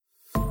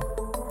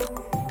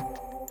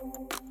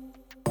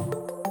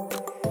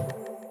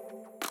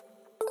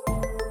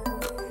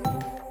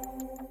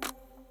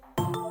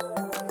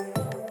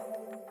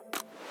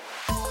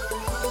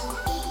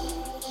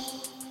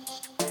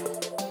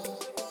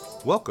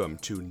Welcome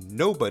to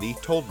Nobody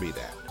Told Me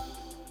That,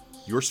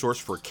 your source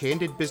for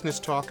candid business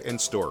talk and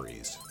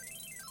stories.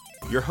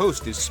 Your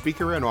host is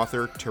speaker and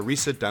author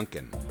Teresa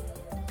Duncan.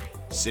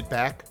 Sit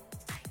back,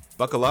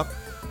 buckle up,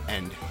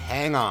 and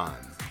hang on.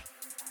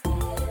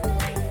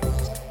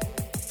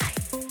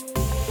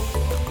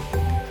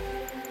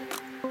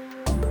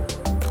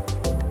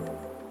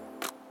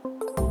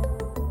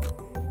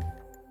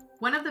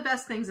 One of the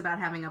best things about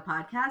having a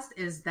podcast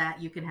is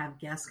that you can have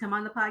guests come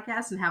on the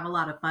podcast and have a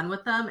lot of fun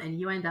with them, and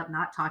you end up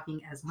not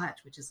talking as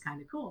much, which is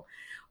kind of cool.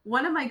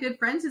 One of my good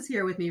friends is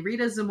here with me,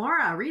 Rita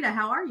Zamora. Rita,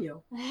 how are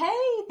you?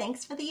 Hey,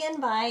 thanks for the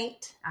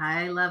invite.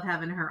 I love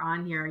having her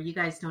on here. You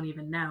guys don't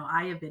even know.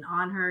 I have been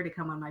on her to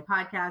come on my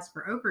podcast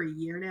for over a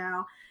year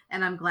now,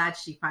 and I'm glad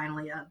she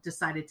finally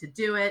decided to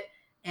do it.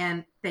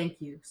 And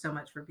thank you so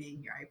much for being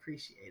here. I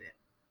appreciate it.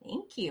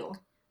 Thank you.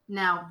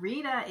 Now,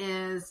 Rita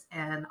is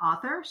an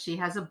author. She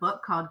has a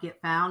book called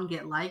Get Found,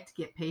 Get Liked,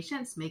 Get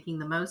Patience, Making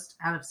the Most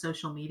Out of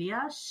Social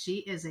Media. She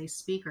is a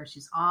speaker.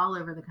 She's all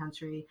over the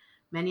country.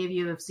 Many of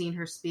you have seen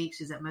her speak.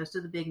 She's at most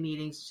of the big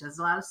meetings. She does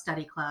a lot of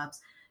study clubs.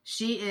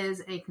 She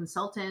is a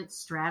consultant,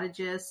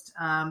 strategist,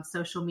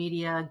 social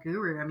media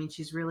guru. I mean,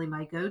 she's really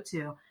my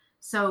go-to.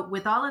 So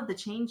with all of the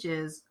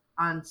changes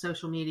on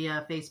social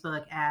media,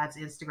 Facebook, ads,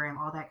 Instagram,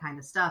 all that kind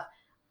of stuff,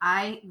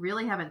 I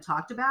really haven't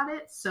talked about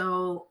it,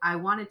 so I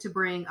wanted to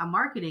bring a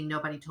marketing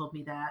Nobody Told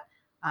Me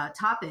That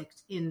topic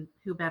in.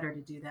 Who better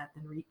to do that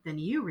than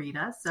you,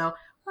 Rita? So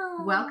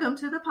welcome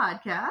to the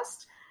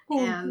podcast.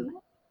 Thank you.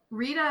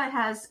 Rita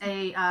has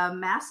a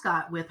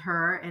mascot with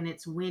her, and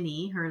it's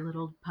Winnie, her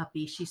little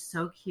puppy. She's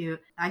so cute.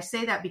 I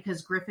say that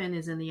because Griffin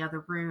is in the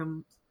other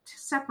room,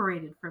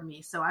 separated from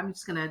me, so I'm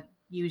just going to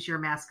use your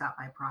mascot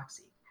by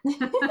proxy.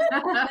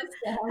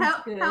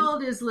 How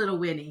old is little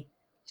Winnie?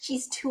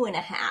 She's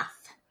 2.5.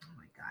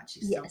 God,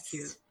 she's so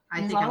cute. I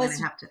think I'm going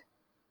to have to.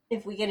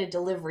 If we get a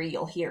delivery,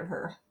 you'll hear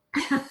her.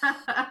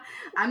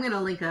 I'm going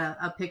to link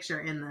a picture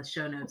in the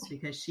show notes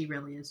because she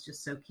really is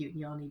just so cute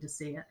and y'all need to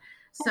see it.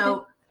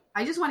 So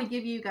I just want to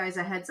give you guys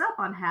a heads up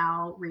on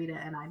how Rita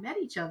and I met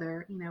each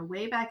other,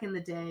 way back in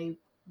the day,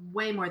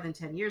 way more than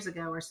 10 years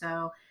ago or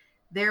so.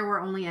 There were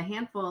only a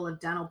handful of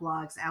dental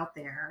blogs out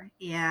there,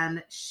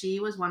 and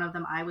she was one of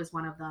them. I was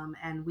one of them.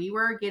 And we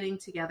were getting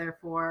together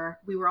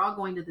we were all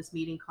going to this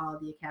meeting called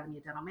the Academy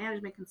of Dental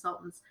Management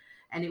Consultants.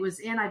 And it was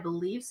in, I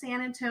believe,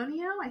 San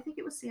Antonio. I think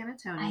it was San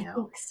Antonio. I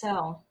think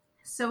so.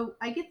 So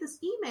I get this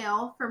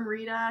email from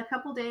Rita a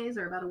couple days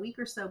or about a week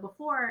or so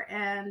before,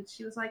 and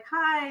she was like,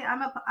 "Hi,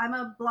 I'm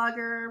a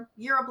blogger.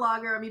 You're a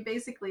blogger." I mean,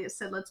 basically it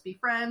said, "Let's be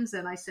friends."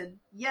 And I said,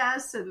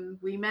 yes. And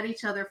we met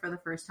each other for the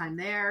first time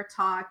there,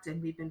 talked,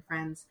 and we've been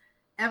friends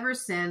ever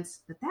since.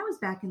 But that was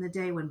back in the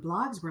day when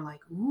blogs were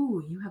like,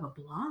 "Ooh, you have a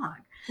blog."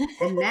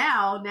 And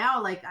now,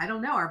 like, I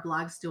don't know, are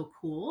blogs still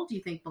cool? Do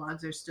you think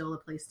blogs are still a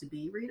place to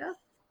be, Rita?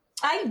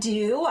 I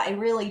do. I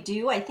really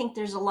do. I think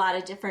there's a lot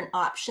of different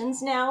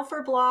options now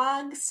for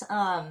blogs.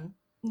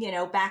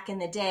 Back in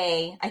the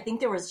day, I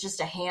think there was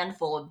just a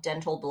handful of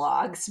dental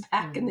blogs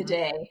back in the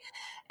day.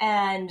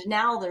 And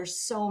now there's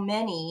so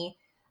many.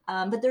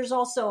 But there's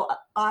also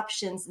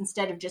options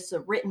instead of just a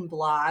written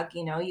blog.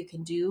 You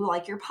can do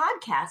like your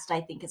podcast,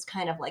 I think is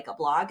kind of like a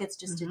blog. It's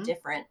just a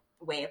different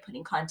way of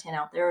putting content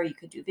out there. Or you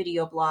could do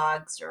video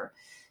blogs or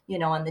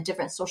on the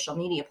different social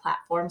media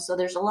platforms. So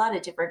there's a lot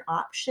of different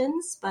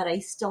options, but I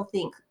still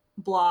think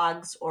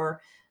blogs or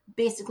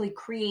basically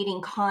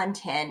creating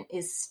content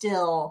is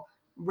still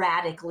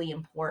radically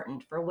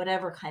important for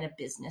whatever kind of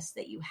business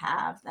that you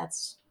have.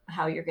 That's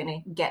how you're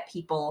going to get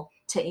people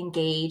to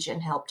engage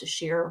and help to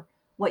share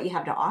what you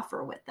have to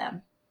offer with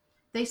them.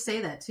 They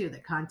say that too,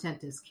 that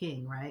content is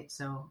king, right?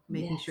 So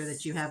making sure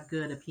that you have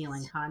good,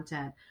 appealing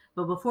content.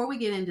 But before we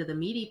get into the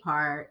meaty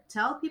part,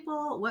 tell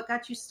people what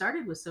got you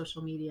started with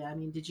social media. I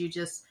mean, did you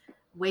just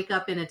wake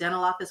up in a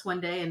dental office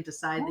one day and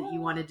decide that you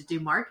wanted to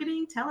do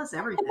marketing? Tell us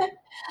everything.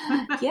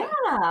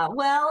 Yeah.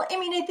 Well, I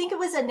mean, I think it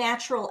was a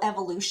natural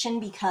evolution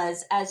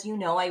because, as you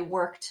know, I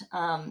worked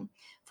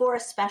for a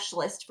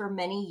specialist for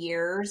many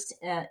years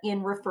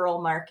in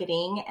referral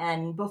marketing.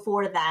 And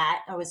before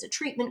that, I was a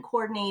treatment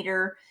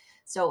coordinator.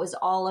 So it was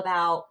all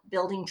about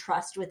building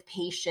trust with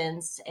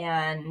patients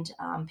and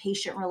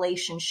patient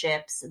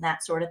relationships and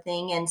that sort of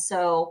thing. And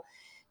so,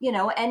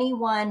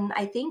 anyone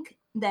I think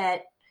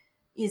that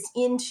is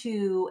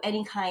into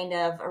any kind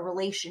of a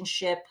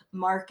relationship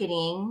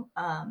marketing,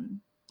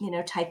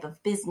 type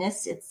of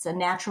business, it's a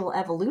natural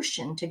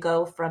evolution to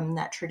go from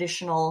that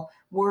traditional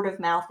word of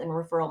mouth and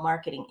referral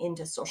marketing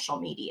into social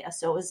media.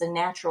 So it was a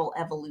natural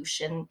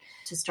evolution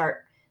to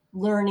start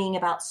learning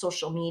about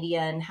social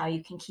media and how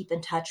you can keep in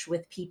touch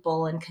with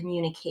people and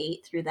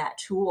communicate through that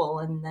tool.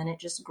 And then it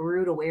just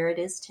grew to where it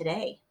is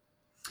today.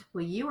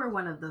 Well, you were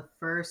one of the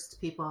first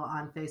people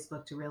on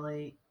Facebook to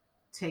really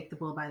take the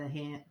bull by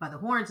the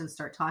horns and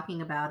start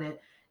talking about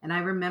it. And I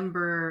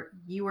remember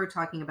you were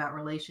talking about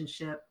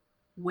relationship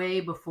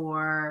way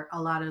before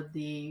a lot of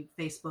the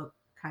Facebook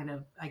kind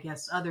of, I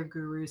guess, other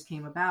gurus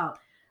came about.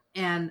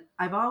 And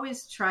I've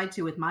always tried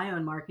to, with my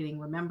own marketing,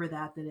 remember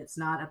that it's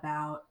not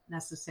about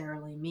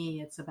necessarily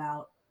me. It's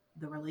about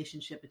the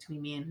relationship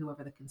between me and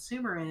whoever the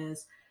consumer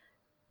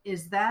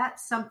is that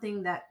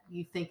something that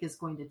you think is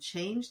going to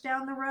change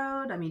down the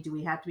road? I mean, do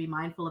we have to be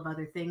mindful of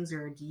other things,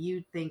 or do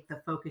you think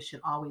the focus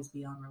should always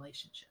be on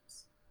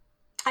relationships?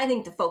 I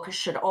think the focus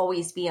should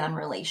always be on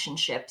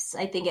relationships.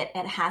 I think it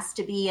has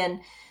to be.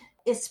 And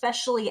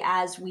especially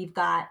as we've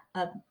got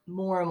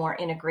more and more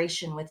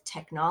integration with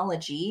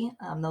technology,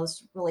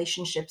 those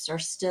relationships are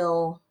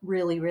still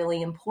really,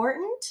 really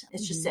important.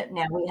 It's just that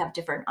now we have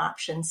different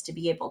options to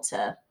be able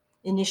to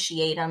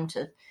initiate them,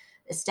 to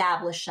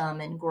establish them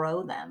and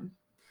grow them.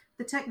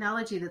 The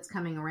technology that's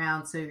coming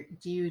around. So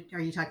are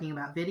you talking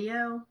about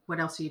video? What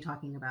else are you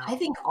talking about? I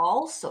think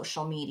all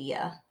social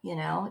media,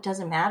 it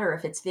doesn't matter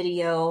if it's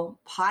video,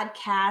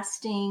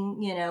 podcasting,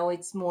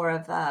 it's more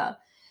of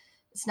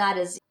it's not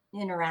as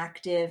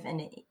interactive,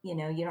 and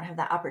you don't have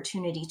that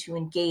opportunity to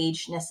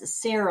engage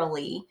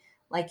necessarily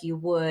like you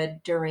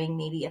would during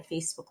maybe a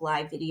Facebook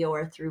Live video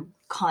or through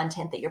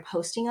content that you're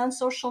posting on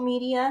social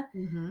media.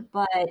 Mm-hmm.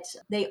 But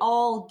they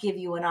all give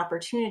you an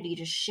opportunity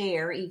to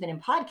share, even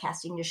in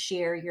podcasting, to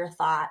share your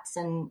thoughts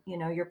and,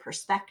 your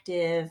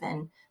perspective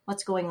and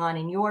what's going on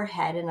in your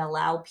head, and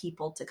allow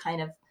people to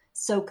kind of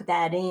soak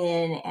that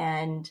in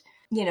and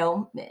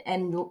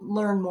and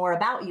learn more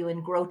about you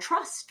and grow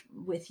trust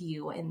with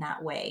you in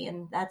that way.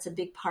 And that's a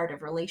big part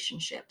of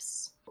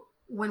relationships.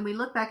 When we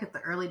look back at the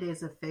early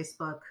days of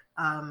Facebook,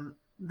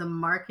 the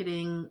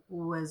marketing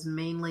was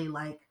mainly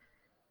like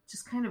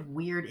just kind of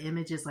weird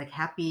images, like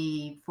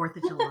happy 4th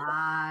of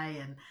July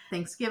and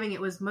Thanksgiving.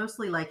 It was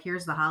mostly like,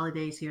 here's the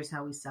holidays, here's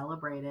how we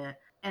celebrate it.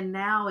 And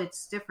now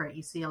it's different.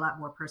 You see a lot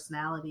more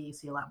personality. You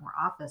see a lot more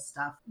office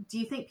stuff. Do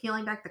you think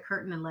peeling back the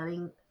curtain and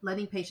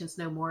letting patients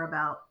know more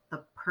about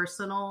the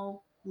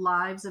personal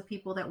lives of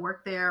people that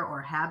work there,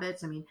 or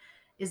habits? I mean,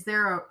 is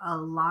there a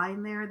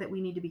line there that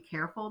we need to be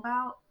careful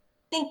about?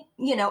 I think,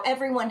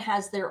 everyone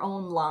has their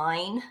own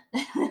line.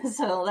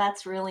 So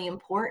that's really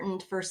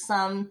important. For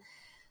some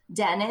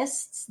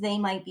dentists, they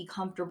might be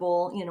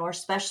comfortable, or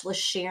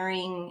specialists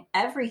sharing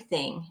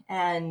everything.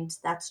 And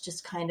that's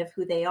just kind of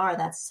who they are.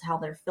 That's how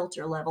their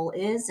filter level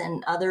is.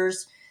 And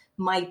others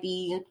might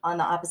be on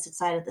the opposite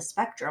side of the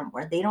spectrum,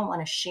 where they don't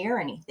want to share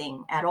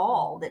anything at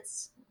all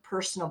that's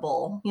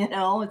personable.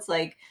 It's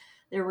like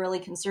they're really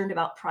concerned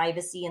about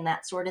privacy and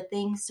that sort of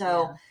thing.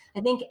 So yeah.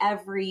 I think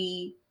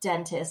every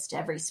dentist,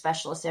 every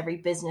specialist, every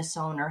business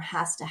owner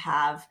has to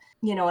have,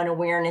 an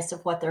awareness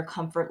of what their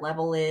comfort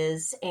level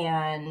is,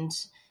 and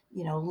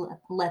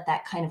let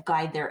that kind of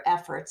guide their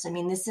efforts. I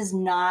mean, this is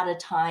not a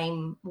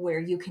time where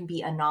you can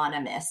be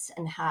anonymous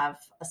and have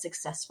a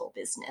successful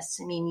business.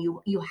 I mean,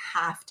 you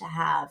have to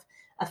have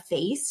a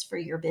face for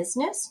your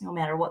business, no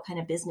matter what kind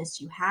of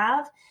business you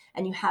have.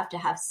 And you have to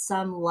have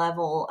some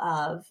level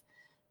of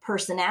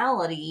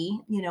personality,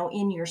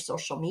 in your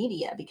social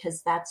media,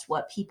 because that's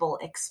what people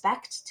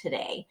expect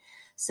today.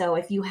 So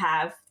if you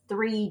have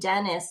 3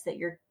 dentists that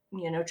you're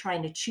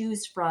trying to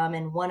choose from,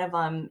 and one of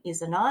them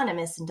is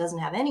anonymous and doesn't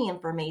have any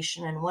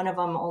information, and one of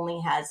them only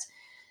has,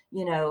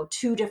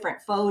 2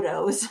 different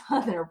photos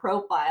on their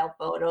profile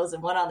photos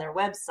and one on their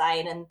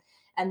website,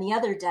 and the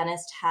other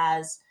dentist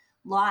has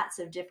lots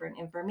of different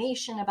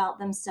information about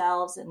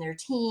themselves and their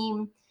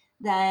team,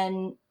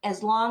 then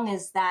as long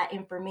as that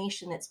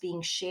information that's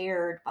being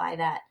shared by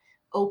that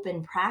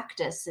open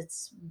practice,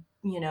 it's,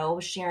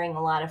 sharing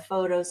a lot of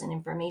photos and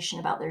information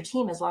about their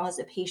team, as long as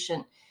the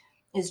patient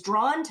is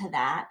drawn to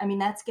that, I mean,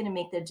 that's going to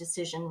make the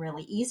decision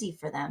really easy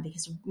for them,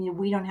 because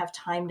we don't have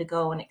time to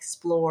go and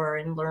explore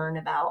and learn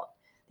about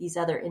these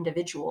other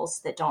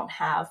individuals that don't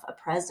have a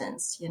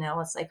presence.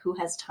 It's like, who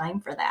has time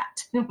for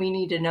that? We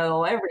need to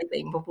know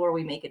everything before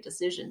we make a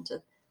decision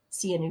to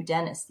see a new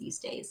dentist these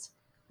days.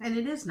 And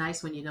it is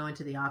nice when you go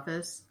into the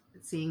office,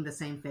 seeing the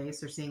same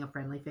face or seeing a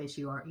friendly face,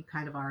 you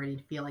kind of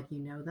already feel like you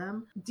know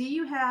them. Do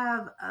you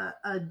have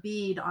a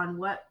bead on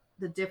what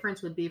the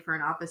difference would be for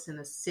an office in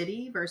a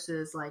city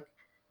versus like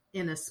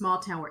in a small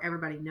town where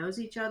everybody knows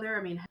each other?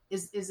 I mean,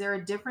 is there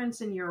a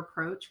difference in your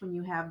approach when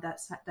you have that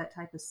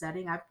type of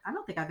setting? I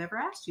don't think I've ever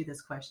asked you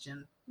this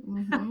question.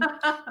 Mm-hmm.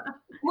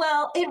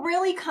 Well, it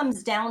really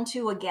comes down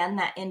to, again,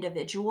 that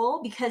individual,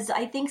 because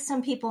I think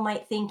some people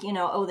might think,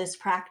 this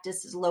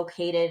practice is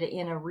located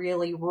in a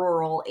really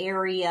rural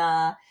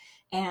area,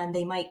 and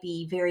they might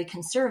be very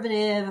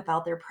conservative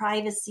about their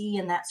privacy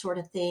and that sort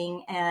of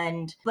thing.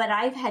 But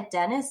I've had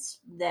dentists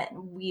that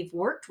we've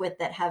worked with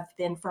that have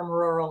been from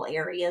rural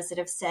areas that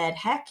have said,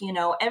 heck,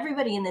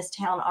 everybody in this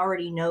town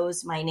already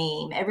knows my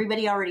name.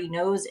 Everybody already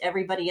knows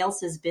everybody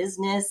else's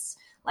business.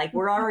 Like,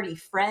 we're already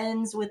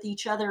friends with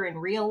each other in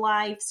real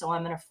life, so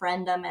I'm going to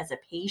friend them as a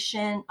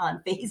patient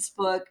on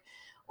Facebook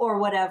or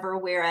whatever.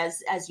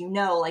 Whereas, as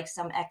like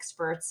some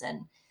experts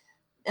and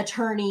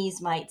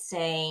attorneys might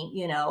say,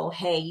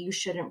 hey, you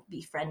shouldn't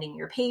be friending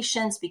your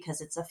patients, because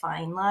it's a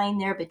fine line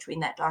there between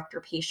that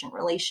doctor-patient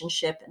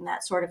relationship and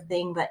that sort of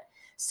thing. But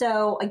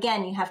so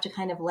again, you have to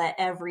kind of let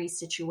every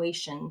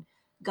situation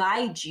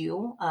guide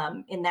you.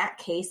 In that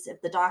case,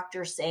 if the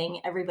doctor's saying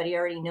everybody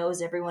already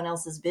knows everyone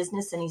else's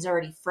business and he's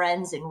already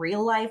friends in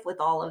real life with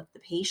all of the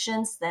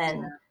patients,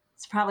 then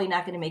it's probably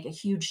not going to make a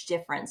huge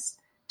difference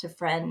to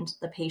friend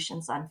the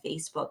patients on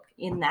Facebook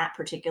in that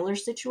particular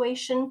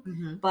situation.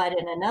 Mm-hmm. But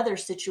in another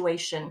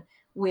situation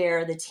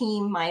where the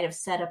team might have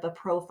set up a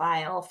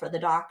profile for the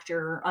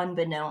doctor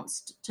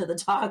unbeknownst to the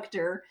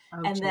doctor,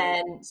 and geez.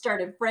 then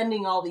started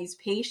friending all these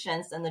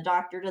patients, and the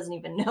doctor doesn't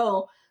even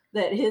know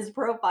that his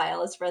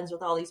profile is friends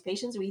with all these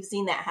patients. We've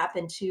seen that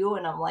happen too.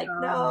 And I'm like,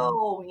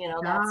 no,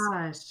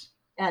 that's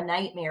a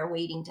nightmare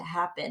waiting to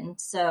happen.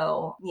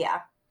 So yeah.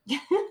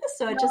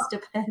 So it just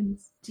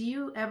depends. Do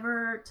you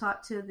ever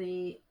talk to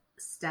the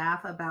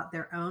staff about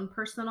their own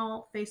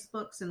personal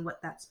Facebooks and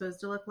what that's supposed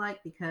to look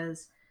like?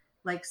 Because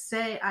like,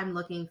 say I'm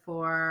looking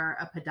for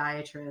a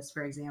podiatrist,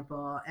 for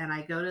example, and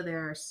I go to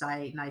their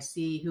site and I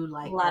see who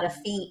liked a lot of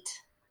feet.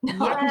 No,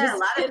 yeah, a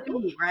lot of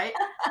feet, right?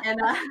 And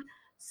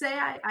say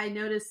I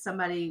notice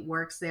somebody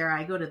works there,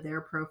 I go to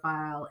their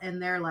profile and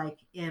they're like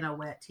in a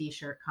wet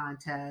t-shirt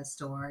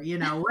contest or,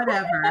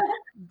 whatever.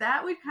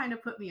 That would kind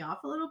of put me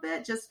off a little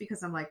bit just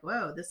because I'm like,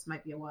 whoa, this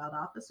might be a wild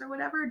office or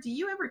whatever. Do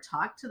you ever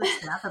talk to the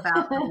staff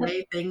about the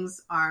way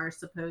things are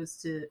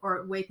supposed to,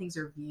 or way things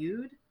are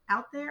viewed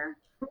out there?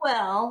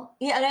 Well,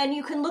 yeah, and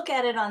you can look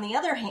at it on the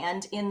other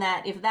hand in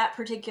that if that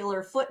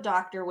particular foot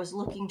doctor was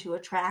looking to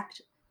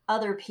attract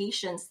other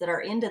patients that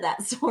are into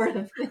that sort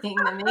of thing,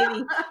 then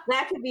maybe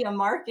that could be a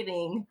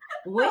marketing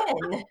win.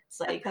 It's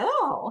like,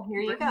 oh,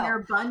 here you go. Bring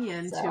your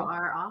bunion to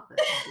our office.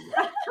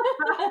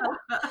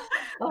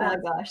 Oh my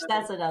gosh,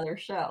 that's another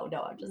show.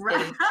 No, I'm just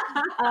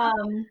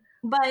kidding.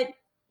 But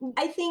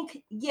I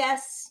think,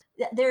 yes,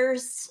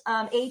 there's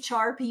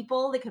HR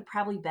people that could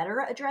probably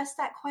better address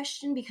that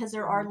question because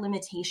there are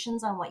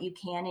limitations on what you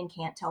can and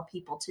can't tell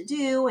people to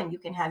do. And you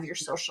can have your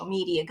social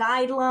media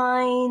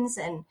guidelines,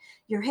 and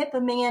your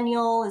HIPAA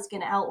manual is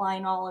going to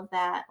outline all of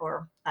that.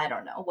 Or I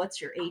don't know,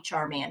 what's your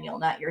HR manual,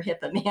 not your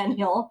HIPAA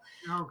manual.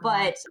 Oh,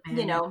 but,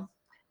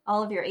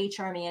 all of your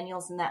HR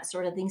manuals and that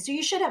sort of thing. So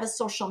you should have a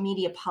social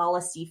media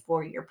policy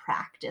for your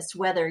practice,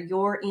 whether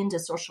you're into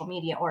social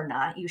media or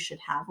not, you should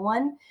have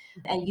one.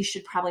 And you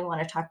should probably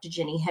want to talk to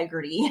Jenny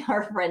Hegarty,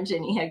 our friend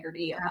Jenny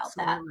Hegarty, about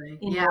that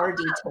in more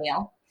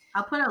detail.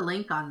 I'll put a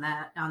link on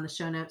that on the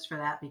show notes for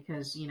that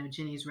because,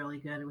 Jenny's really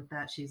good with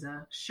that. She's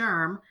a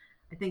SHRM.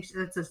 I think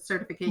that's a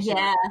certification of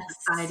the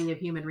Society of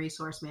Human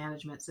Resource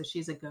Management. So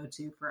she's a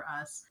go-to for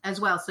us as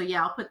well. So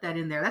yeah, I'll put that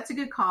in there. That's a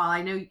good call.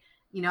 I know,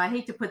 I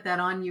hate to put that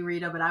on you,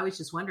 Rita, but I was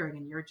just wondering,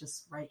 and you're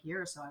just right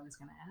here, so I was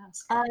going to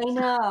ask. I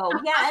know.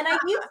 Yeah, and I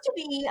used to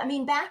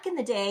be, back in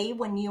the day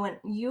when you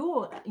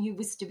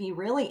used to be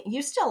really,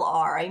 you still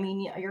are.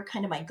 You're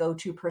kind of my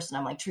go-to person.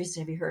 I'm like,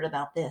 Teresa, have you heard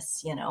about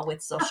this,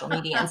 with social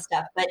media and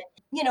stuff? But,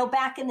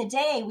 back in the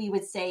day, we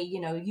would say,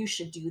 you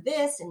should do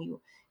this and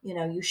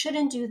you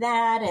shouldn't do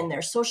that. And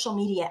there's social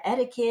media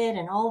etiquette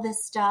and all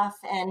this stuff.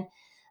 And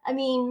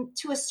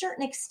to a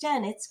certain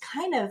extent, it's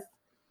kind of,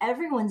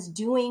 everyone's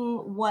doing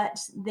what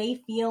they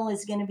feel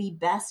is going to be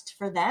best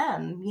for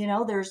them.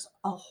 There's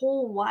a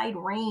whole wide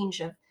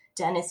range of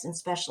dentists and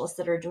specialists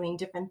that are doing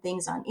different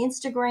things on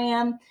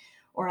Instagram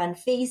or on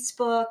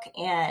Facebook,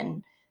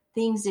 and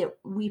things that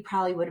we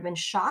probably would have been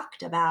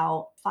shocked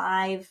about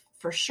 5,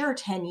 for sure,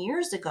 10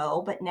 years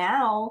ago. But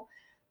now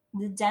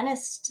the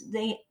dentists,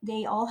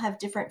 they all have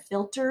different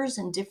filters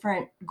and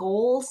different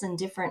goals and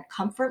different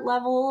comfort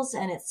levels.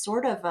 And it's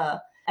sort of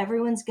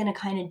everyone's going to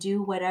kind of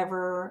do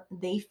whatever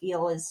they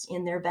feel is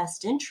in their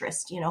best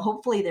interest.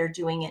 Hopefully they're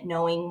doing it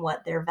knowing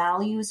what their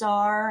values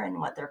are and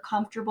what they're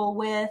comfortable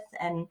with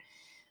and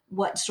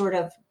what sort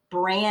of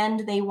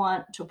brand they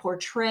want to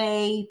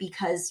portray,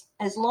 because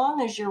as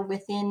long as you're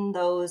within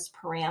those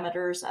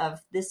parameters of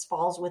this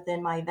falls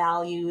within my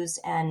values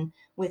and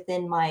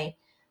within my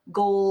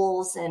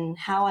goals and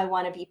how I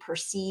want to be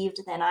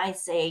perceived, then I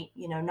say,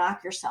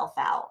 knock yourself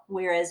out.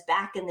 Whereas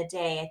back in the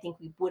day, I think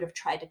we would have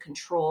tried to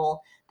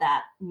control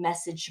that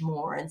message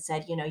more and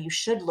said, you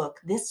should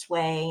look this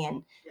way.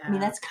 And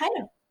that's kind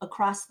of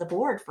across the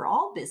board for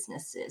all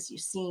businesses. You're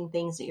seeing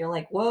things that you're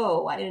like,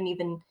 whoa, I didn't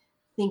even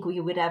think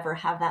we would ever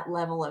have that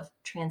level of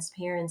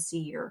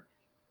transparency or,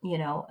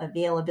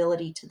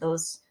 availability to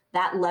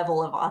that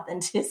level of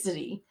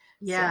authenticity.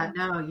 Yeah,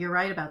 no, you're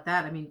right about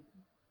that.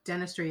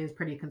 Dentistry is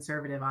pretty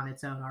conservative on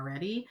its own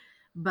already.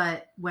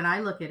 But when I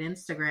look at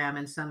Instagram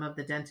and some of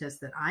the dentists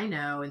that I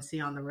know and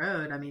see on the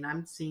road,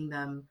 I'm seeing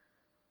them,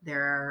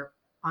 they're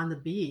on the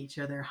beach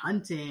or they're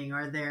hunting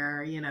or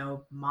they're,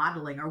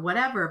 modeling or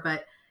whatever.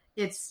 But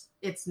it's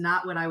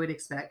not what I would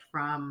expect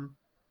from,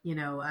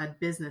 a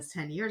business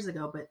 10 years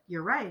ago. But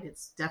you're right.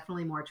 It's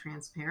definitely more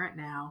transparent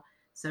now.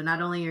 So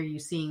not only are you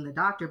seeing the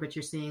doctor, but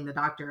you're seeing the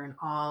doctor in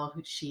all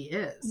who she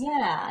is.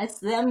 Yeah, it's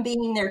them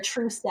being their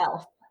true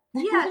self.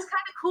 Yeah, it's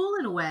kind of cool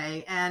in a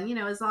way. And,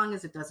 as long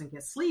as it doesn't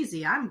get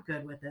sleazy, I'm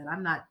good with it.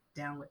 I'm not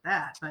down with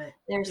that. But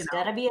there's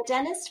got to be a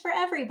dentist for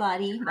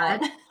everybody.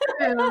 That's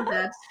true.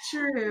 That's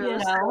true.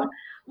 So,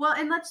 well,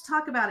 and let's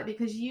talk about it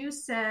because you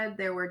said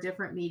there were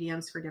different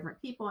mediums for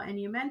different people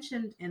and you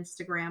mentioned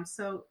Instagram.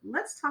 So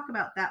let's talk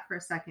about that for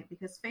a second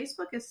because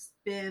Facebook has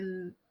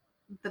been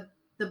the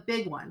the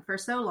big one for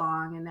so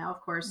long. And now, of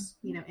course,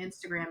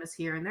 Instagram is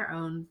here and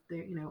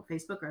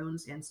Facebook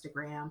owns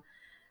Instagram.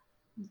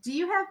 Do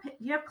you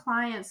have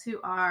clients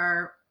who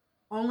are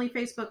only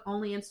Facebook,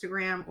 only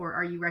Instagram, or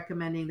are you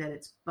recommending that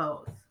it's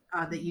both,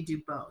 that you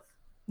do both?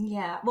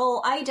 Yeah,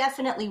 well, I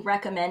definitely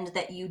recommend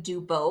that you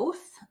do both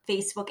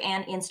Facebook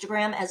and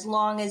Instagram, as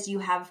long as you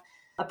have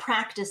a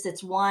practice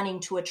that's wanting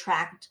to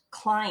attract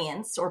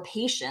clients or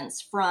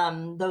patients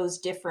from those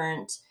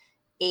different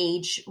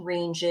age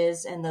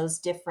ranges and those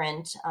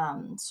different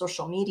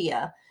social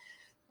media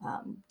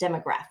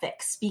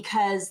demographics,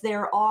 because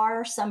there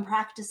are some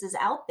practices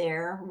out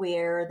there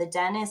where the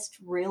dentist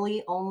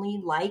really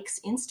only likes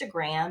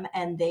Instagram,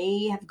 and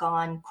they have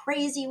gone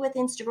crazy with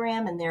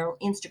Instagram, and they're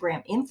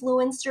Instagram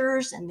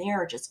influencers, and they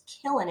are just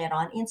killing it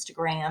on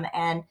Instagram,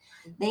 and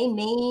they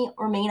may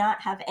or may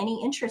not have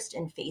any interest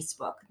in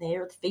Facebook.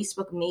 Their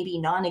Facebook may be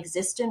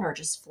non-existent or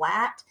just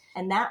flat,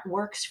 and that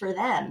works for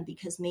them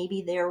because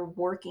maybe they're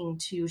working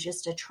to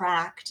just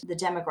attract the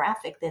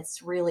demographic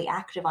that's really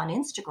active on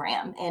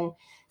Instagram. And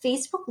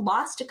Facebook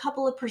lost a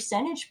couple of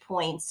percentage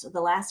points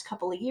the last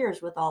couple of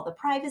years with all the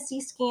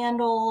privacy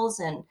scandals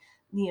and,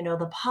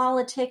 the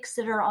politics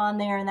that are on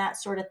there and that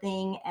sort of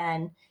thing.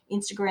 And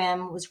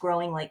Instagram was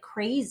growing like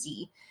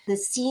crazy. The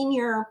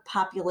senior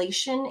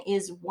population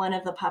is one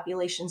of the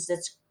populations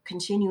that's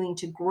continuing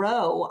to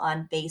grow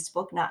on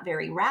Facebook, not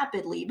very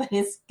rapidly, but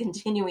it's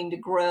continuing to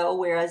grow,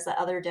 whereas the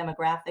other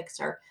demographics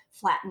are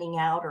flattening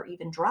out or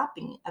even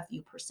dropping a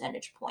few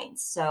percentage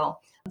points. So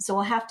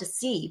we'll have to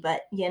see.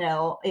 But,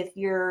 if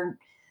you're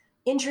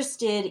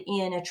interested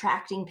in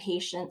attracting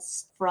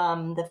patients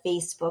from the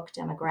Facebook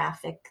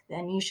demographic,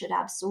 then you should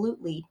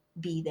absolutely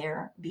be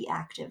there, be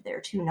active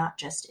there too, not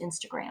just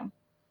Instagram.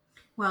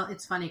 Well,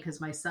 it's funny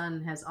because my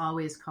son has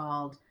always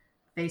called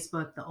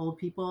Facebook the old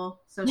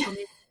people social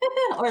media.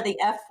 Or the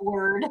F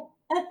word.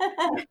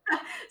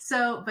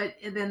 So, but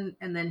then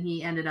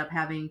he ended up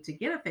having to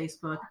get a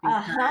Facebook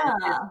because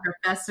his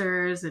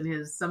professors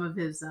and some of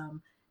his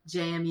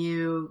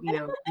JMU,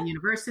 the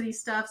university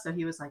stuff. So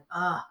he was like,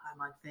 "Oh, I'm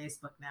on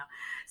Facebook now."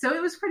 So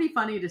it was pretty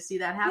funny to see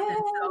that happen.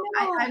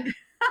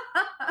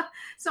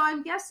 So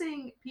I'm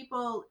guessing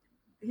people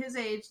his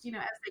age, as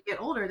they get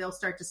older, they'll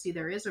start to see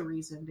there is a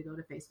reason to go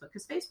to Facebook,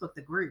 because Facebook,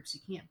 the groups,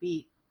 you can't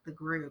beat the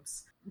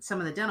groups. Some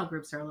of the dental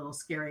groups are a little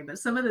scary, but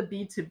some of the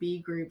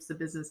B2B groups, the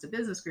business to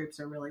business groups,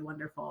 are really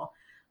wonderful.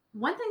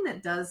 One thing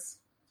that does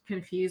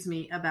confuse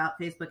me about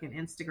Facebook and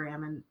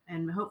Instagram,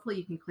 and hopefully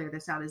you can clear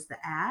this out, is the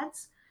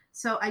ads.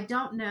 So I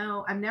don't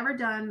know. I've never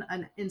done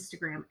an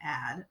Instagram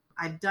ad.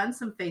 I've done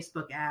some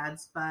Facebook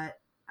ads, but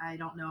I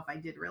don't know if I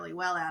did really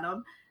well at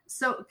them.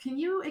 So can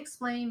you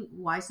explain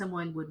why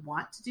someone would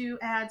want to do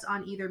ads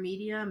on either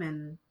medium,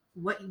 and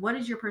what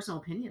is your personal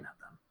opinion of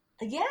them?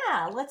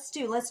 Yeah,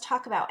 let's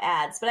talk about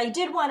ads. But I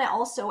did want to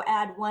also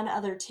add one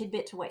other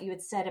tidbit to what you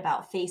had said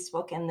about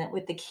Facebook and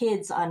with the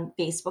kids on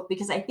Facebook,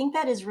 because I think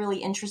that is really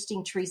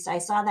interesting, Teresa. I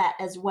saw that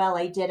as well.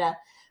 I did a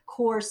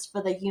course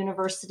for the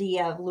University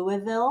of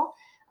Louisville,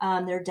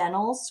 their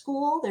dental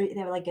school.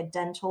 They're like a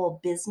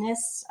dental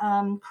business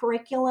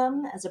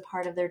curriculum as a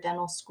part of their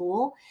dental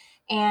school.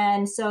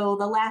 And so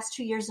the last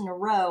 2 years in a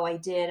row, I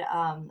did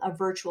a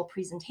virtual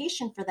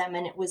presentation for them,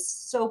 and it was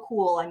so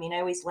cool. I mean, I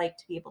always like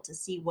to be able to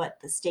see what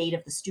the state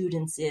of the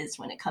students is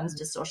when it comes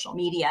to social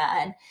media.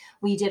 And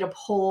we did a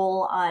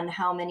poll on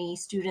how many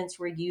students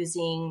were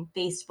using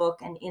Facebook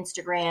and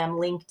Instagram,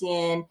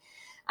 LinkedIn,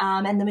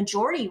 and the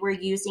majority were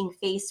using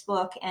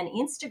Facebook and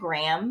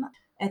Instagram.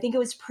 I think it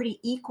was pretty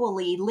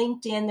equally.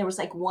 LinkedIn, there was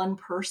like one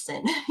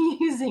person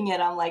using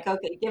it. I'm like,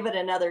 okay, give it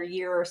another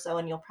year or so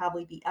and you'll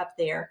probably be up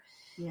there.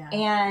 Yeah.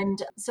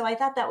 And so I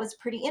thought that was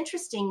pretty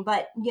interesting.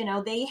 But,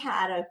 they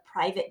had a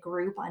private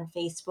group on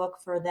Facebook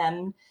for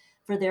them,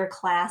 for their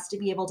class to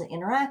be able to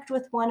interact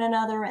with one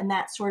another and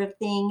that sort of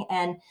thing.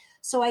 And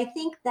so I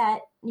think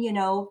that,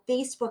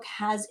 Facebook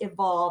has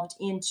evolved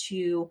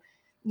into,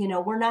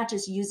 we're not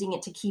just using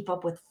it to keep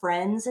up with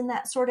friends and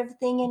that sort of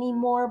thing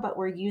anymore, but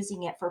we're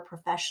using it for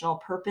professional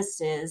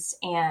purposes.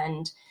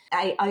 And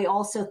I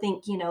also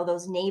think,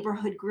 those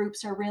neighborhood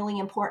groups are really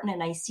important.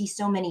 And I see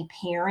so many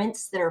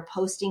parents that are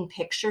posting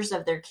pictures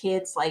of their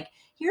kids, like,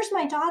 here's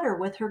my daughter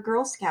with her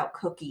Girl Scout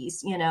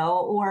cookies,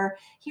 or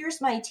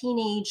here's my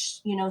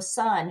teenage,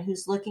 son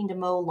who's looking to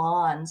mow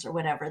lawns or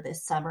whatever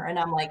this summer. And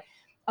I'm like,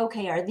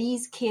 okay, are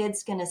these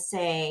kids going to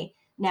say,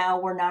 now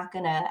we're not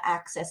going to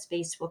access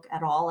Facebook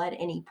at all at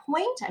any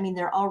point? I mean,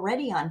 they're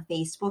already on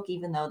Facebook,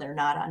 even though they're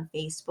not on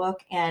Facebook.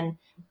 And,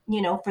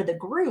 for the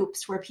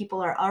groups where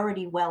people are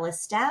already well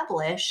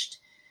established,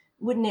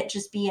 wouldn't it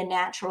just be a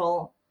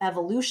natural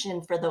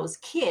evolution for those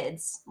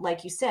kids?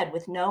 Like you said,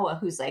 with Noah,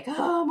 who's like,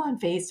 oh, I'm on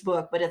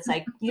Facebook, but it's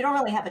like, you don't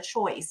really have a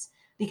choice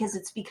because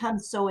it's become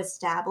so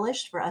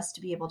established for us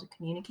to be able to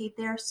communicate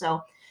there.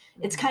 So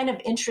it's kind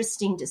of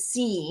interesting to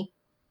see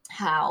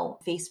how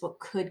Facebook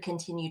could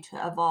continue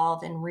to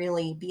evolve and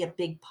really be a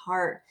big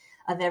part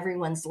of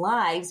everyone's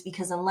lives,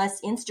 because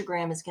unless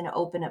Instagram is going to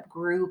open up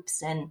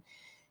groups and,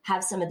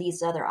 have some of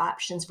these other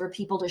options for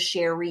people to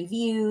share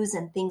reviews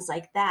and things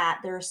like that,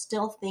 there are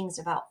still things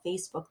about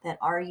Facebook that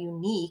are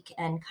unique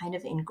and kind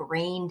of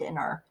ingrained in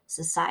our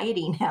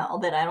society now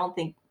that I don't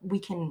think we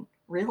can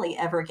really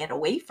ever get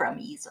away from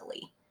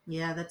easily.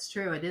 Yeah, that's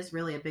true. It is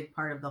really a big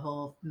part of the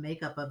whole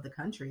makeup of the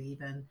country,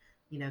 even,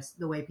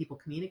 the way people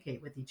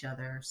communicate with each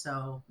other.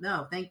 So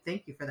no, thank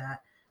you for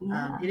that.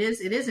 Yeah. It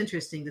is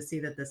interesting to see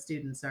that the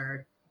students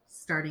are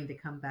starting to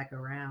come back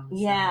around. So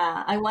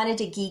Yeah, I wanted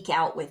to geek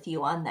out with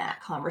you on that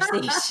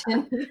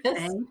conversation. Yes.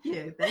 thank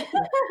you. Thank you.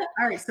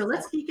 All right, so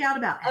let's geek out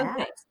about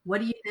Okay. ads.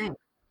 What do you think?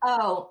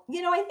 Oh,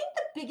 I think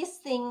the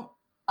biggest thing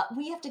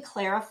we have to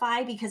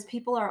clarify, because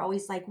people are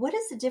always like, what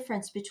is the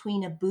difference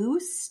between a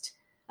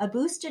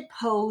boosted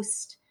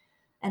post,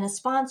 and a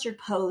sponsored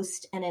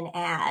post, and an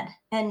ad?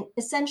 And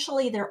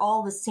essentially, they're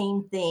all the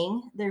same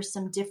thing. There's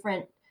some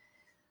different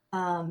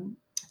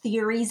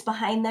theories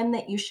behind them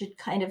that you should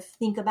kind of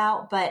think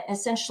about, but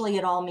essentially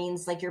it all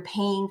means like you're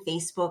paying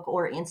Facebook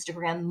or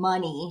Instagram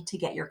money to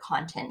get your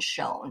content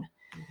shown.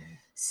 Okay.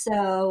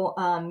 So,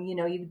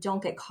 you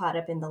don't get caught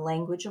up in the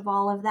language of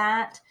all of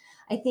that.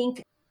 I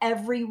think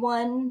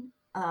everyone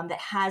that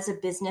has a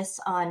business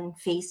on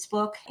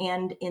Facebook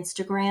and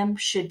Instagram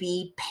should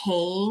be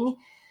paying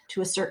to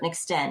a certain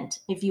extent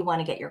if you want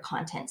to get your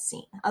content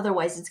seen.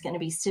 Otherwise, it's going to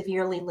be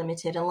severely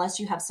limited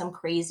unless you have some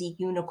crazy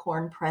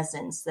unicorn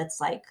presence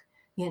that's like,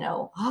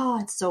 oh,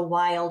 it's so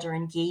wild or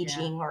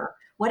engaging or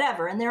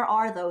whatever. And there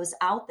are those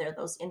out there,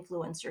 those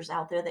influencers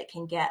out there that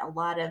can get a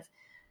lot of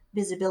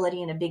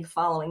visibility and a big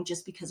following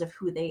just because of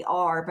who they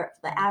are. But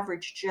for the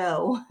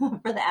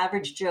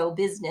average Joe,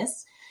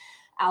 business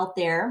out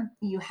there,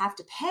 you have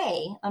to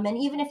pay. And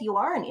even if you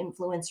are an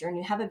influencer and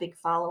you have a big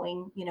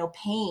following,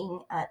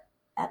 paying at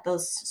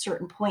those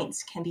certain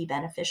points can be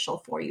beneficial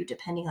for you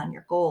depending on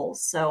your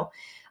goals. So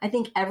I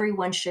think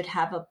everyone should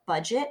have a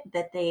budget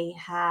that they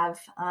have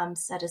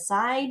set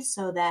aside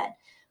so that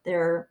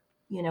they're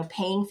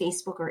paying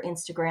Facebook or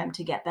Instagram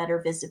to get better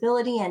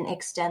visibility and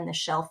extend the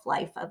shelf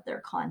life of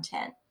their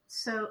content.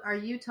 So are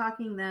you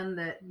talking then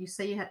that you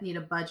say you need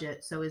a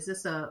budget? So is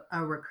this a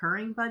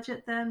recurring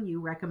budget then?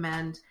 You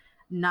recommend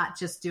not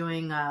just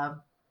doing an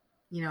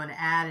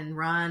ad and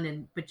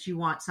run, but you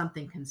want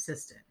something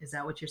consistent. Is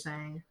that what you're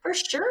saying? For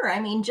sure. I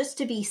mean, just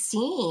to be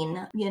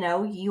seen,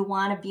 you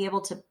want to be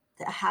able to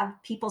have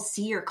people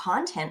see your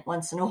content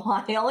once in a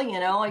while,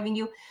 I mean,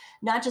 you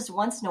not just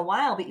once in a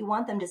while, but you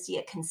want them to see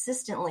it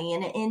consistently.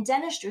 And in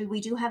dentistry,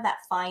 we do have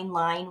that fine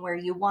line where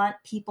you want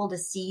people to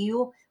see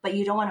you, but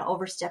you don't want to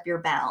overstep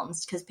your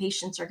bounds because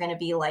patients are going to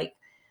be like,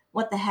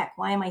 what the heck?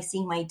 Why am I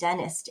seeing my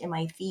dentist in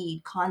my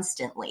feed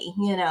constantly?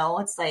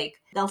 It's like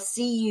they'll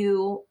see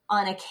you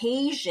on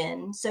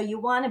occasion. So you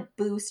want to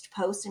boost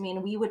posts. I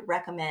mean, we would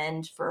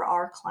recommend for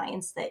our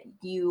clients that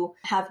you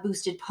have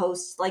boosted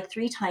posts like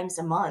 3 times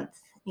a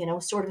month,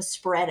 sort of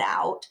spread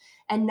out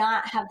and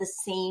not have the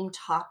same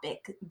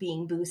topic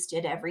being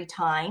boosted every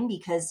time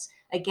because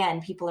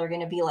again, people are going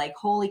to be like,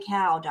 holy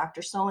cow,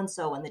 Dr.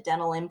 So-and-so and the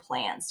dental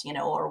implants,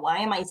 or why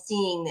am I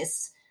seeing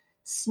this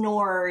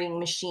snoring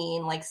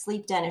machine, like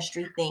sleep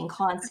dentistry thing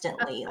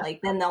constantly?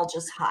 Like then they'll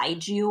just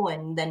hide you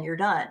and then you're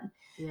done.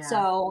 Yeah.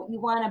 So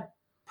you want to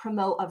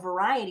promote a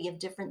variety of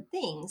different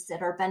things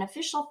that are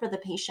beneficial for the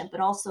patient,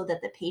 but also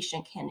that the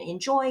patient can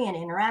enjoy and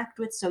interact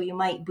with. So you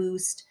might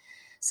boost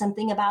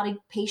something about a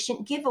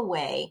patient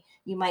giveaway.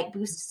 You might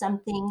boost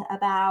something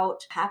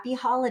about happy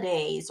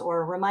holidays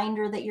or a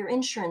reminder that your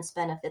insurance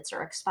benefits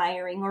are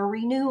expiring or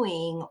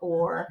renewing,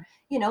 or,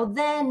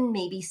 then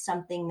maybe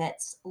something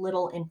that's a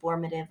little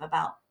informative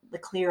about the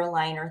clear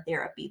aligner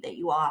therapy that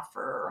you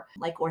offer,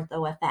 like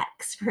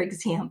OrthoFX, for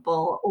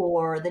example,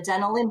 or the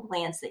dental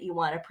implants that you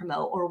want to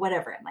promote or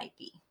whatever it might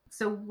be.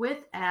 So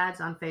with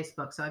ads on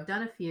Facebook, so I've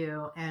done a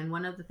few, and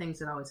one of the things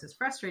that always has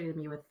frustrated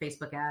me with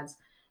Facebook ads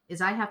is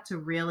I have to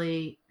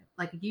really,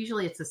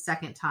 usually it's the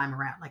second time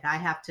around. Like I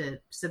have to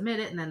submit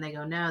it and then they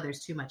go, no,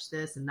 there's too much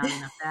this and not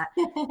enough that.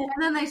 And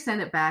then they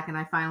send it back and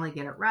I finally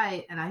get it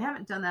right. And I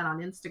haven't done that on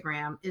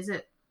Instagram. Is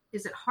it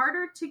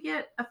harder to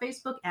get a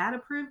Facebook ad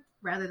approved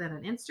rather than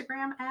an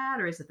Instagram ad,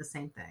 or is it the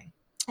same thing?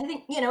 I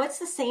think, it's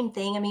the same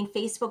thing. I mean,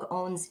 Facebook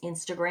owns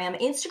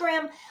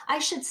Instagram. I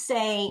should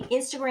say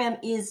Instagram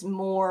is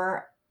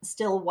more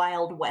still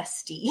Wild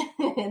Westy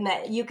in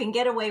that you can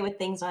get away with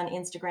things on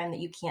Instagram that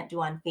you can't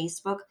do on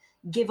Facebook.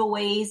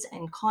 Giveaways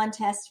and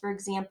contests, for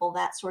example,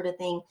 that sort of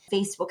thing.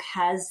 Facebook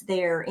has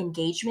their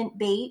engagement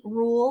bait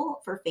rule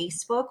for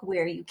Facebook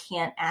where you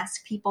can't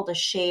ask people to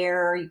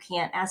share, you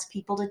can't ask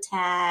people to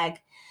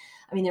tag.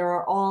 I mean, there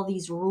are all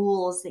these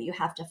rules that you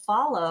have to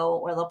follow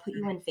or they'll put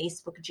you in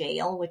Facebook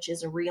jail, which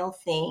is a real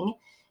thing.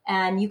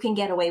 And you can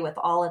get away with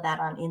all of that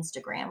on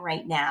Instagram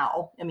right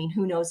now. I mean,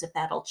 who knows if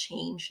that'll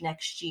change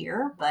next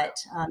year, but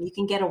you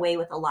can get away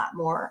with a lot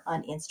more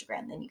on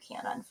Instagram than you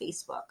can on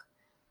Facebook.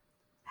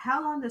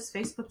 How long does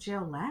Facebook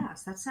jail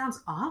last? That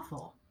sounds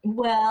awful.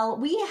 Well,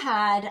 we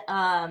had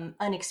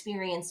an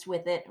experience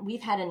with it.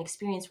 We've had an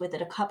experience with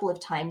it a couple of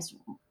times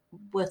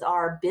with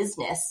our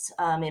business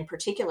in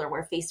particular,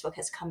 where Facebook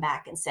has come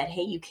back and said,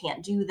 hey, you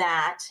can't do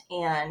that.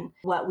 And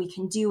what we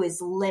can do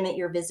is limit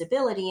your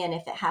visibility. And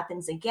if it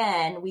happens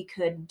again, we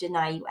could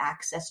deny you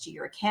access to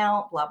your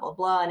account, blah, blah,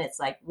 blah. And it's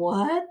like,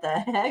 what the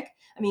heck?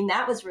 I mean,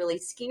 that was really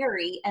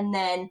scary. And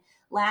then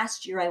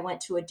last year, I went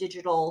to a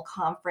digital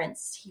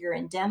conference here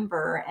in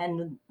Denver,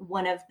 and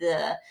one of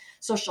the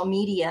social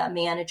media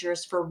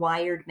managers for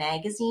Wired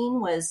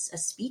magazine was a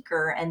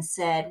speaker and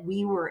said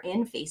we were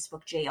in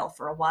Facebook jail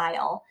for a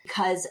while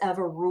because of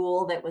a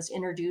rule that was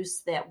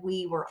introduced that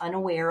we were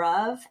unaware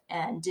of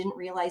and didn't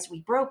realize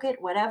we broke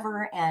it,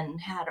 whatever, and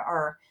had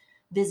our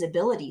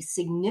visibility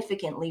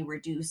significantly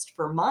reduced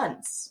for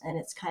months. And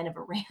it's kind of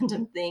a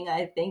random thing,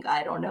 I think.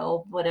 I don't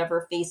know,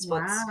 whatever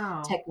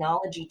Facebook's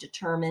technology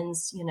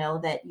determines,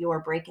 that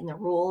you're breaking the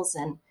rules,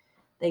 and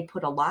they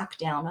put a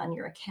lockdown on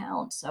your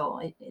account.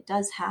 So it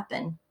does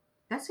happen.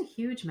 That's a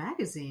huge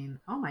magazine.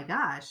 Oh my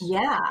gosh.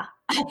 Yeah,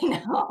 I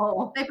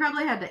know. They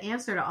probably had to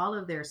answer to all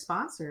of their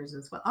sponsors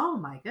as well. Oh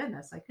my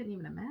goodness. I couldn't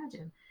even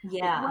imagine.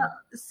 Yeah. Well,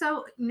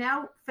 so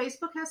now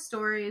Facebook has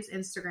stories,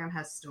 Instagram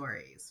has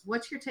stories.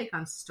 What's your take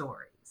on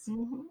stories?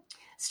 Mm-hmm.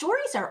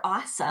 Stories are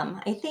awesome.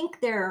 I think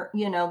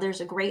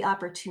there's a great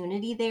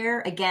opportunity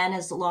there. Again,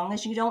 as long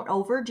as you don't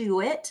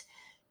overdo it,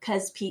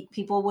 because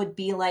people would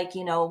be like,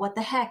 what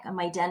the heck?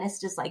 My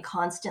dentist is like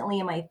constantly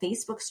in my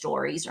Facebook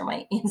stories or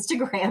my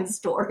Instagram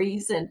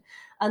stories. And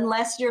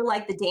unless you're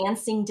like the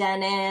dancing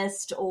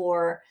dentist,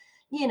 or,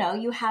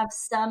 you have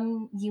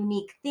some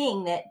unique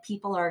thing that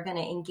people are going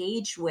to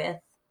engage with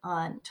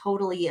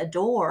totally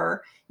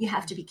adore, you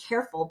have to be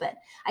careful. But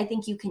I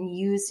think you can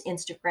use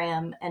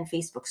Instagram and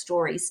Facebook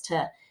stories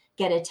to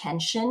get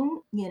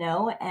attention,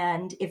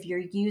 and if you're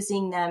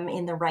using them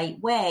in the right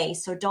way.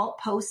 So don't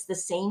post the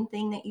same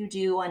thing that you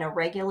do on a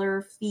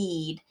regular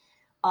feed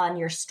on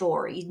your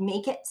story.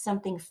 Make it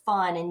something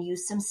fun and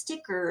use some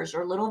stickers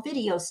or little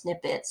video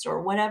snippets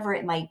or whatever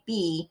it might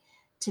be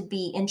to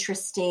be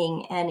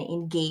interesting and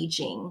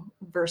engaging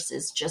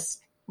versus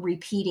just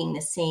repeating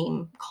the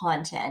same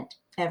content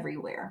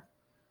everywhere.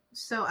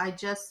 So I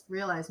just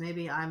realized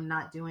maybe I'm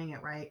not doing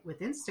it right with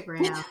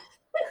Instagram.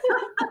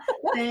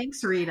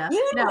 Thanks, Rita.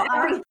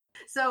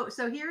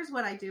 So here's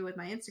what I do with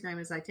my Instagram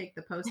is I take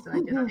the post that I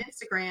did on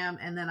Instagram,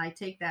 and then I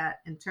take that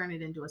and turn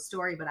it into a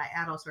story, but I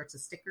add all sorts of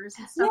stickers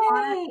and stuff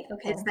on it.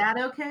 Okay. Is that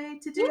okay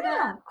to do that?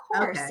 Yeah, of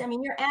course. Okay. I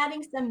mean, you're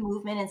adding some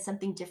movement and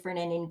something different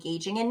and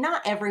engaging, and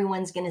not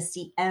everyone's going to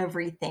see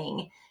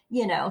everything,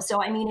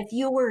 So, I mean, if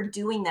you were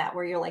doing that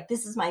where you're like,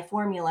 this is my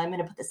formula, I'm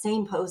going to put the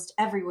same post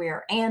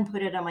everywhere and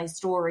put it on my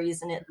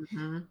stories. And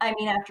I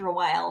mean, after a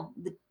while,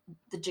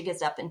 the jig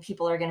is up and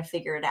people are going to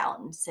figure it out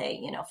and say,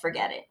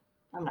 forget it.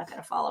 I'm not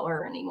going to follow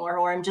her anymore,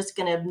 or I'm just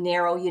going to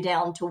narrow you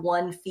down to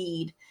one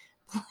feed.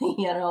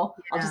 I'll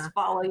just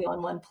follow you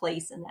on one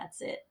place and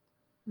that's it.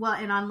 Well,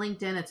 and on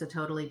LinkedIn, it's a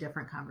totally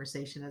different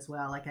conversation as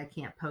well. Like I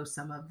can't post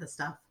some of the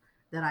stuff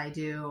that I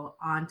do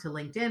onto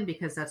LinkedIn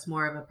because that's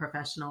more of a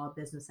professional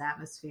business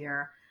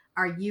atmosphere.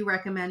 Are you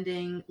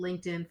recommending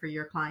LinkedIn for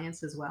your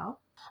clients as well?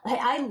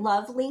 I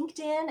love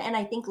LinkedIn, and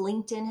I think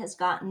LinkedIn has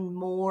gotten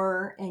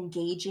more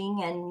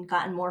engaging and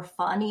gotten more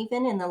fun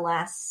even in the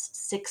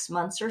last 6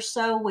 months or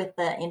so with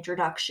the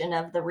introduction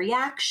of the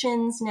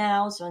reactions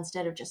now. So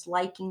instead of just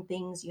liking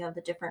things, you have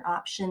the different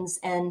options.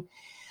 And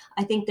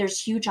I think there's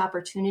huge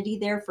opportunity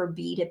there for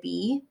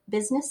B2B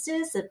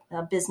businesses,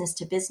 business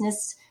to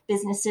business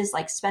businesses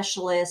like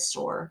specialists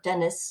or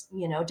dentists,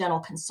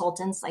 dental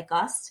consultants like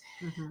us.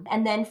 Mm-hmm.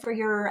 And then for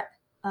your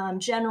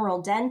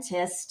general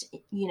dentist,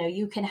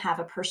 you can have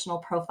a personal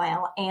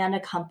profile and a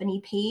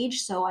company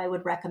page. So I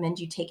would recommend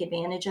you take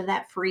advantage of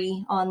that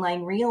free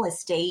online real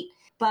estate,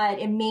 but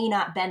it may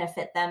not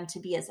benefit them to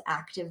be as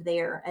active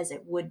there as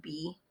it would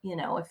be,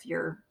 if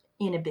you're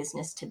in a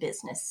business to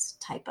business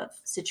type of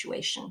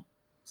situation.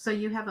 So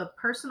you have a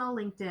personal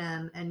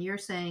LinkedIn, and you're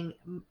saying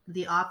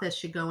the office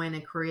should go in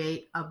and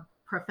create a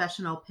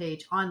professional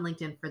page on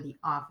LinkedIn for the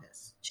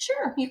office.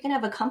 Sure. You can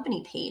have a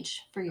company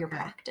page for your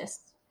practice.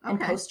 And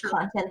post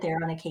content there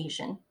on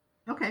occasion.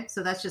 Okay.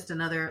 So that's just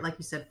another, like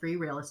you said, free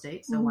real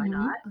estate. So why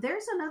not?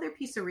 There's another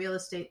piece of real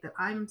estate that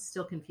I'm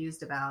still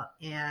confused about,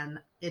 and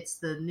it's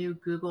the new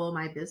Google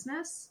My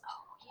Business.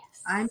 Oh,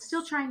 yes. I'm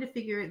still trying to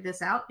figure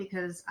this out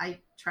because I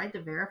tried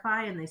to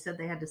verify and they said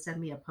they had to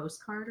send me a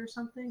postcard or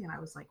something. And I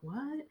was like,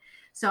 what?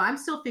 So I'm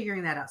still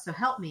figuring that out. So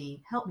help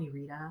me,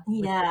 Rita.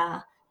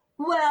 Yeah.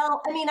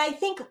 Well, I mean, I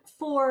think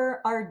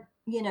for our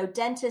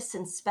dentists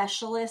and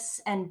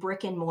specialists and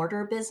brick and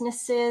mortar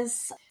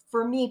businesses,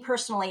 for me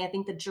personally, I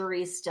think the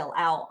jury is still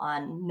out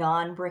on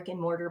non-brick and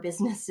mortar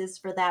businesses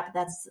for that, but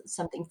that's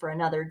something for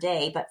another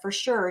day. But for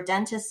sure,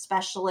 dentists,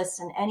 specialists,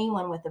 and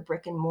anyone with a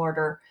brick and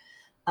mortar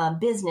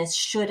business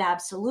should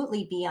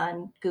absolutely be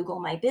on Google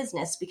My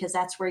Business, because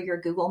that's where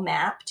your Google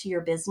map to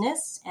your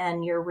business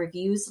and your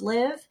reviews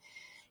live.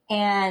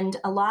 And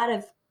a lot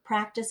of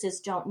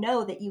practices don't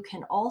know that you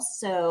can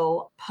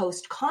also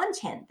post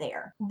content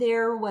there.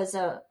 There was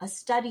a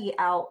study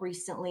out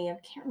recently. I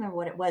can't remember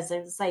what it was.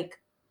 It was like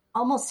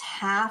almost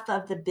half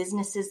of the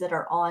businesses that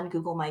are on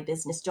Google My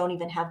Business don't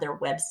even have their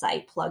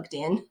website plugged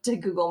in to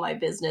Google My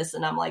Business.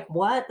 And I'm like,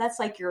 what? That's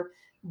like your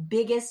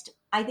biggest,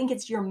 I think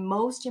it's your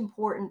most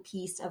important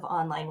piece of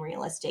online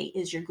real estate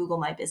is your Google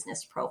My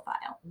Business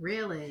profile.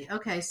 Really?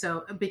 Okay.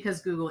 So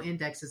because Google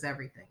indexes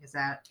everything, is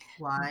that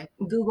why?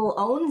 Google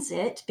owns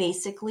it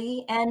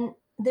basically. And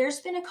there's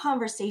been a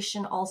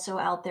conversation also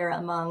out there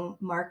among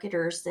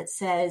marketers that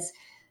says,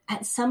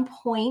 at some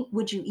point,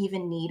 would you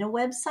even need a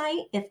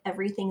website if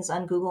everything's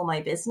on Google My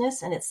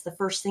Business and it's the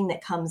first thing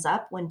that comes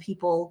up when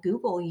people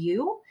Google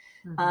you?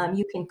 Mm-hmm.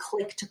 You can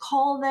click to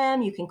call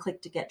them, you can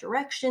click to get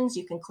directions,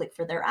 you can click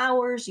for their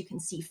hours, you can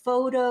see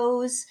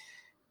photos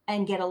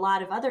and get a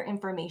lot of other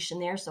information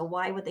there. So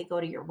why would they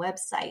go to your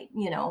website?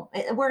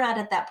 We're not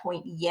at that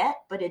point yet,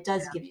 but it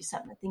does give you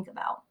something to think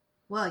about.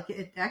 Well,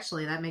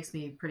 actually that makes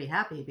me pretty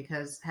happy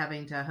because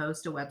having to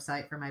host a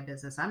website for my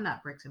business, I'm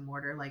not bricks and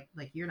mortar like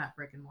you're not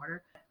brick and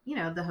mortar.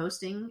 The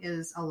hosting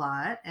is a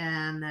lot,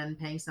 and then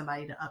paying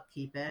somebody to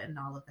upkeep it and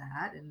all of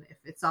that. And if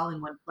it's all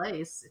in one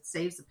place, it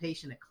saves the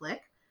patient a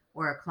click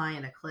or a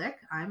client a click.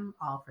 I'm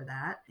all for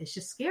that. It's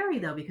just scary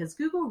though because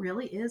Google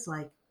really is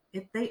like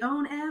if they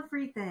own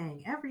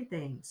everything.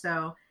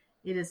 So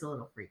it is a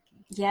little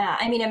freaky. Yeah,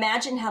 I mean,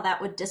 imagine how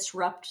that would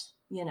disrupt,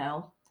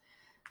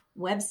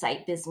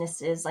 website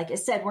businesses. Like I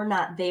said, we're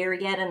not there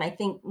yet. And I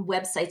think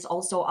websites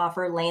also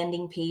offer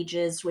landing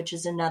pages, which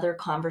is another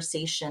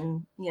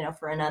conversation,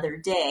 for another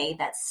day.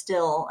 That's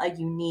still a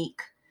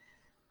unique,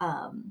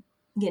 a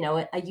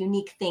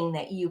unique thing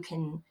that you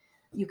can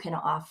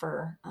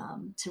offer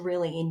to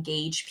really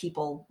engage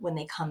people when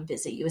they come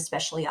visit you,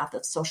 especially off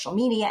of social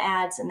media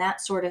ads and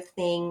that sort of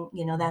thing.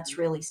 That's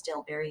really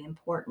still very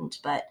important.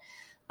 But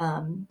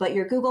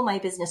your Google My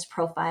Business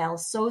profile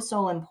is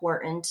so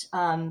important.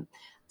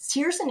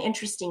 Here's an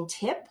interesting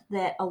tip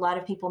that a lot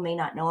of people may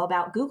not know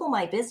about. Google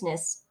My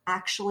Business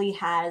actually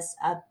has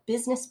a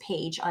business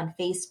page on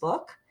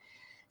Facebook.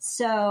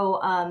 So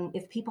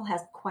if people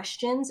have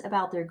questions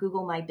about their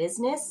Google My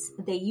Business,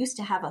 they used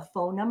to have a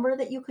phone number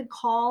that you could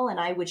call, and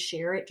I would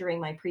share it during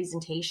my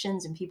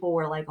presentations, and people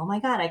were like, oh my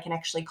God, I can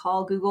actually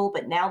call Google,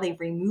 but now they've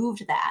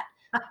removed that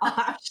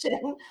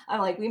option.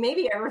 I'm like,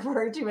 maybe I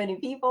referred too many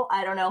people.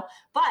 I don't know.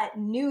 But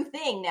new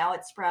thing, now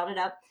it's sprouted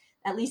up,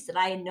 at least that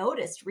I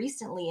noticed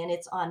recently, and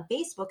it's on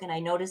Facebook, and I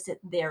noticed that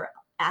they're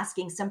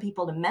asking some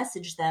people to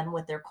message them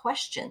with their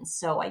questions.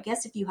 So I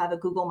guess if you have a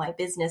Google My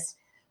Business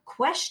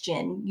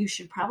question, you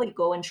should probably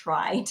go and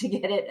try to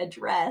get it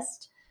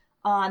addressed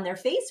on their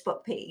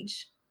Facebook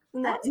page.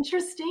 Isn't that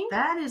interesting?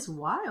 That is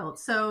wild.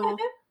 So,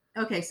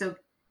 okay, so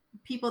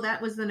people,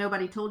 that was the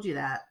nobody told you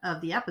that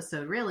of the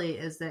episode, really,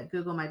 is that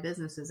Google My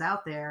Business is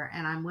out there.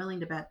 And I'm willing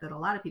to bet that a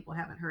lot of people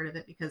haven't heard of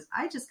it because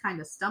I just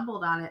kind of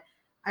stumbled on it.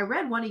 I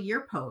read one of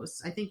your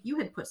posts. I think you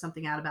had put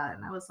something out about it.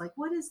 And I was like,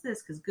 what is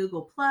this? Because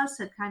Google Plus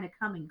had kind of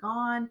come and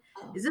gone.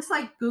 Oh. Is this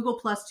like Google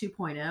Plus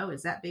 2.0?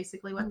 Is that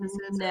basically what this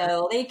is?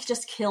 No, they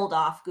just killed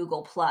off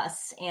Google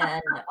Plus.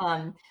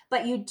 And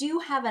but you do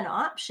have an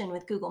option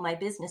with Google My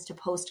Business to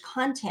post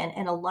content.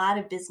 And a lot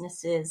of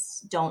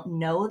businesses don't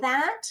know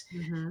that.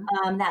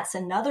 Mm-hmm. That's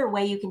another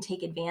way you can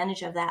take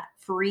advantage of that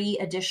free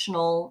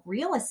additional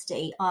real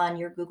estate on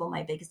your Google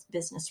My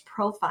Business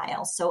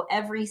profile. So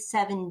every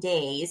 7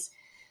 days,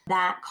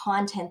 that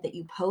content that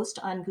you post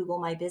on Google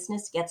My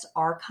Business gets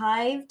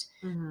archived.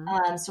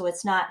 Mm-hmm. So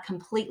it's not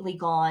completely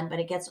gone,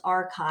 but it gets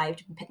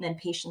archived. And then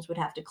patients would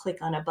have to click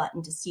on a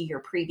button to see your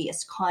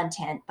previous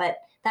content. But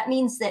that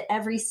means that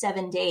every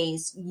 7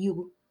 days,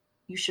 you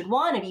should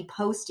want to be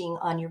posting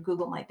on your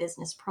Google My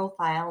Business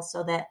profile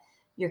so that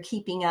you're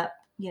keeping up,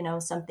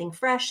 something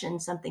fresh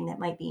and something that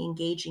might be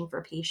engaging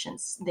for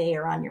patients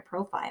there on your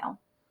profile.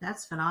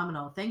 That's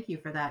phenomenal. Thank you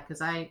for that.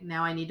 Because I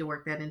need to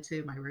work that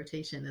into my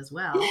rotation as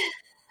well.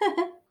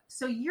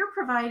 So you're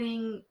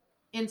providing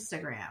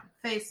Instagram,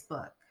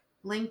 Facebook,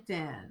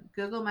 LinkedIn,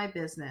 Google My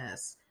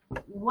Business.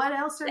 What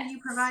else are you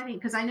providing?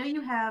 Because I know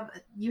you have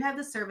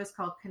the service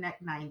called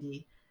Connect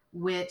 90,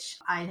 which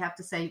I have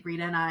to say,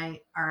 Rita and I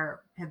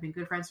have been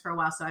good friends for a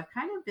while. So I've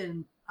kind of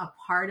been a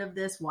part of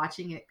this,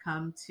 watching it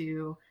come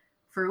to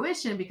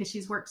fruition because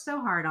she's worked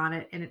so hard on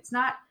it. And it's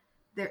not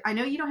there. I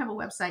know you don't have a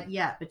website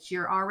yet, but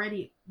you've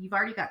already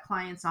got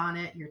clients on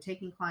it. You're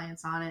taking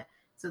clients on it.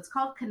 So it's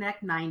called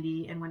Connect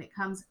 90. And when it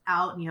comes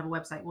out and you have a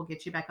website, we'll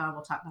get you back on.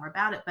 We'll talk more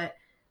about it. But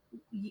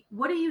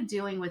what are you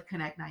doing with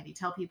Connect 90?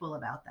 Tell people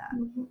about that.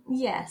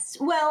 Yes.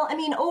 Well, I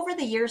mean, over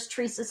the years,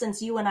 Teresa,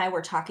 since you and I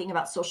were talking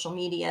about social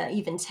media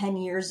even 10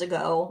 years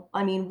ago,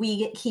 I mean,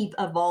 we keep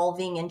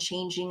evolving and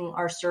changing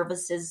our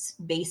services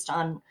based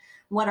on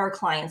what our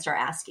clients are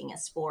asking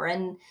us for.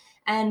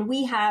 And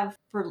we have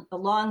for a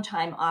long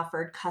time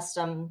offered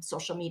custom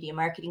social media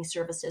marketing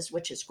services,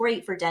 which is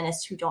great for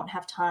dentists who don't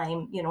have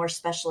time, or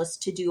specialists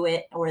to do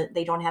it, or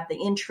they don't have the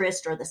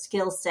interest or the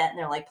skill set. And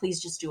they're like,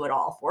 please just do it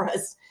all for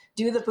us.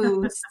 Do the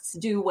booths,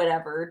 do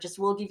whatever. Just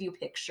we'll give you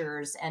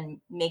pictures and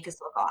make us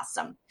look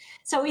awesome.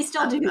 So we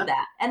still do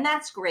that. And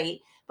that's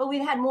great. But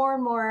we've had more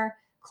and more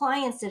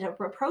clients that have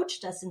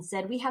approached us and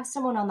said, we have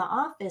someone on the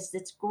office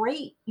that's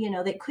great,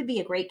 that could be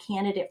a great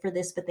candidate for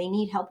this, but they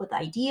need help with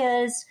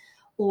ideas,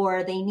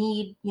 or they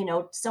need,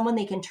 someone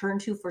they can turn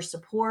to for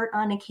support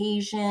on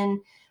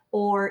occasion.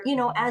 Or,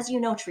 as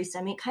you know, Teresa,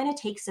 I mean, it kind of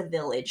takes a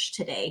village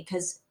today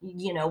because,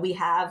 we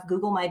have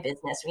Google My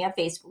Business, we have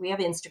Facebook, we have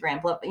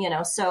Instagram,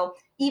 so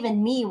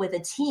even me with a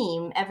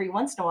team, every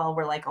once in a while,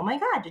 we're like, oh my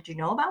God, did you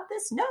know about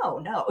this?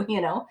 No,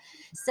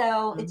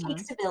 so it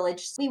takes a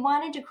village. We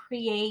wanted to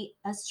create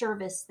a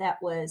service that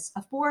was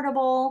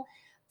affordable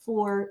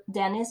for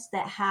dentists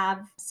that have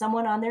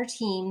someone on their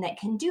team that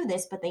can do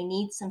this, but they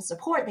need some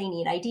support, they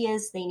need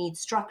ideas, they need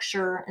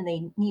structure, and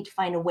they need to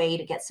find a way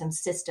to get some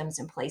systems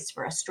in place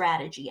for a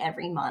strategy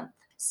every month.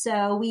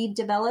 So we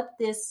developed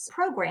this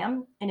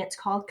program, and it's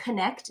called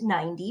Connect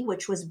 90,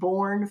 which was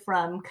born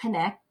from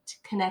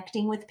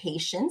connecting with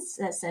patients,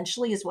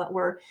 essentially is what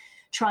we're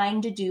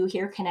trying to do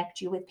here,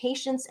 connect you with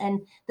patients.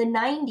 And the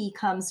 90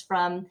 comes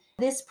from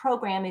this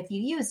program. If you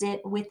use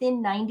it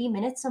within 90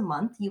 minutes a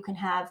month, you can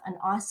have an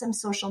awesome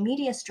social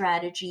media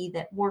strategy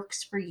that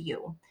works for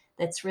you,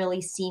 that's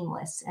really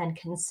seamless and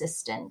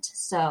consistent.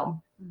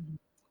 So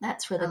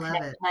that's where the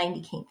Connect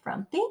 90 came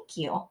from. Thank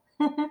you.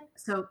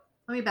 So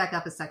let me back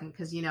up a second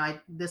because,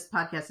 this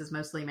podcast is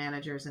mostly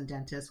managers and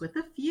dentists with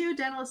a few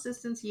dental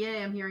assistants.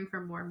 Yay, I'm hearing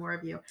from more and more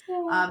of you.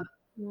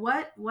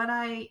 What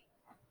I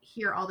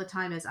hear all the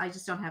time is I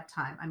just don't have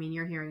time. I mean,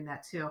 you're hearing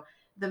that too.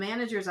 The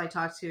managers I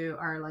talk to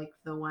are like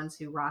the ones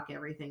who rock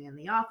everything in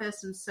the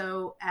office. And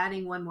so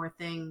adding one more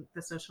thing,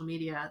 the social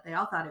media, they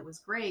all thought it was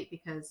great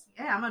because,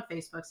 hey, I'm on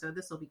Facebook, so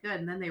this will be good.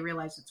 And then they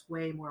realize it's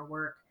way more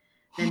work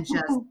than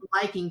just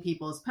liking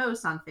people's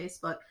posts on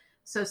Facebook.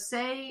 So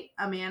say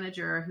a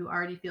manager who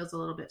already feels a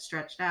little bit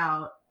stretched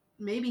out,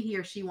 maybe he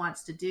or she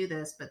wants to do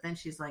this, but then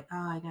she's like, oh,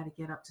 I got to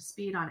get up to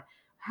speed on it.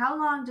 How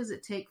long does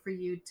it take for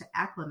you to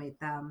acclimate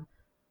them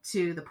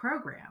to the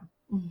program?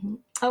 Mm-hmm.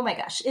 Oh my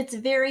gosh, it's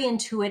a very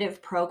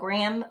intuitive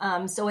program.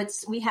 So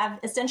it's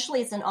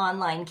an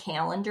online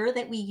calendar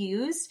that we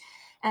use,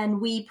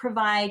 and we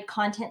provide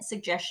content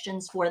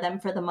suggestions for them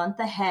for the month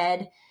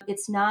ahead.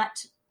 It's not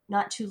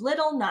too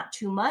little, not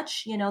too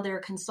much. There are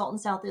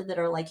consultants out there that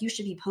are like, you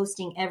should be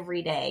posting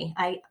every day.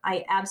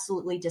 I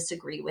absolutely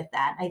disagree with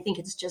that. I think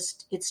it's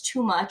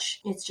too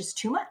much. It's just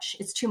too much.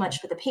 It's too much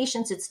for the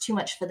patients. It's too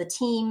much for the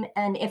team.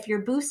 And if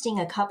you're boosting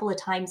a couple of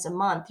times a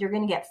month, you're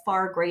going to get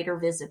far greater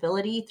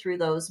visibility through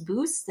those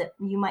boosts. That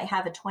you might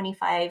have a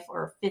 $25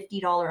 or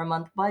 $50 a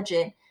month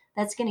budget.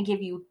 That's going to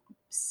give you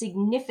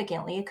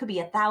significantly, it could be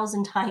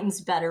 1,000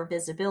 times better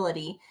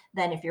visibility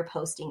than if you're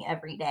posting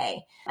every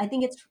day. I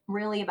think it's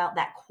really about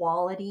that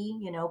quality,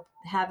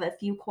 have a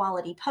few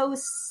quality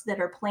posts that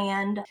are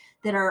planned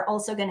that are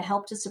also going to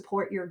help to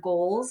support your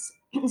goals.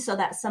 So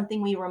that's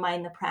something we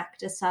remind the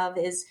practice of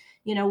is,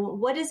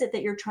 what is it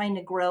that you're trying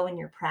to grow in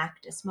your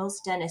practice?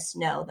 Most dentists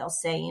know. They'll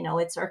say,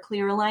 it's our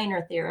clear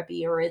aligner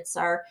therapy, or it's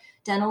our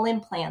dental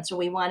implants, or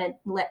we want to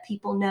let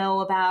people know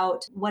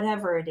about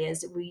whatever it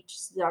is.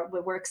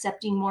 We're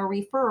accepting more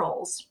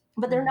referrals,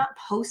 but they're not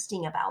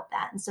posting about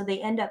that. And so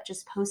they end up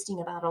just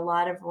posting about a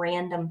lot of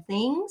random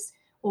things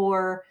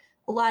or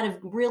a lot of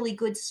really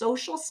good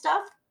social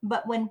stuff.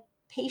 But when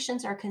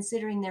patients are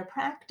considering their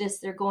practice,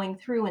 they're going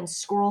through and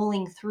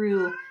scrolling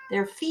through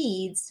their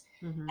feeds,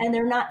 and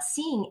they're not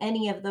seeing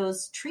any of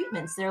those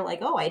treatments. They're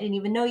like, oh, I didn't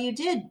even know you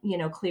did,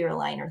 clear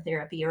aligner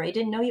therapy, or I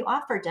didn't know you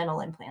offer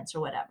dental implants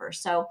or whatever.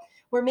 So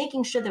we're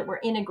making sure that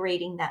we're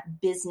integrating that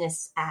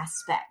business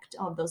aspect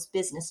of those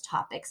business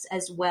topics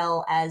as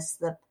well as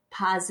the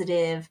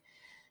positive,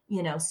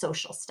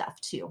 social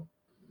stuff too.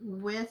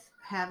 With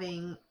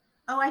having,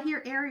 I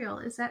hear Ariel.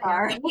 Is that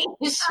Ariel?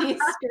 She's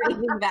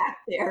screaming back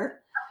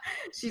there.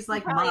 She's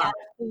like, probably out of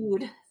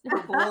food.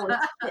 Her bowl is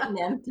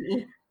sitting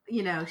empty.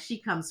 She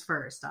comes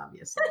first,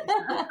 obviously.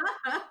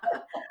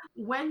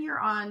 When you're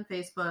on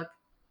Facebook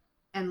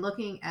and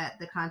looking at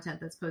the content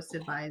that's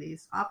posted by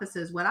these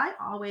offices, what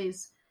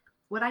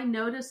I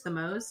notice the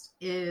most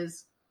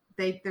is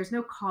there's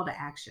no call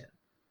to action.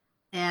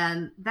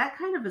 And that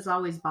kind of has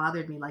always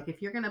bothered me. Like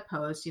if you're going to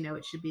post,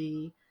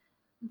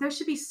 there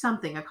should be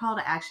something, a call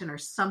to action or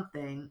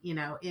something,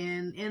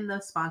 in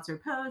the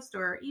sponsored post,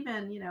 or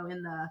even,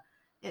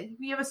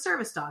 we have a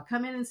service dog,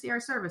 come in and see our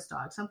service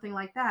dog, something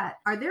like that.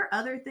 Are there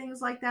other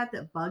things like that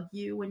bug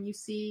you when you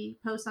see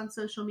posts on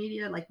social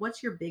media? Like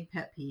what's your big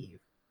pet peeve?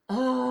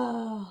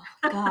 Oh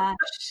gosh,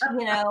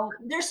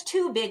 there's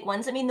two big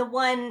ones. I mean, the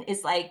one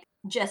is like,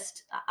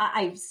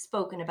 I've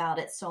spoken about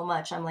it so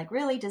much. I'm like,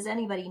 really, does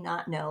anybody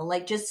not know?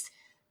 Like just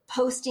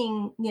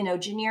posting,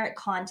 generic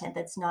content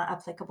that's not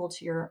applicable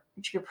to your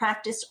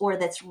practice, or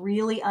that's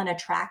really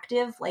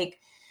unattractive. Like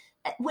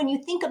when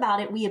you think about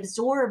it, we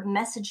absorb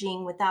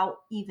messaging without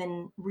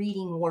even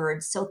reading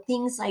words. So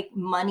things like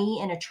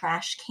money in a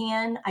trash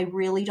can, I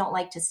really don't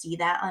like to see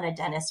that on a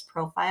dentist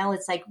profile.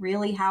 It's like,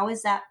 really, how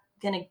is that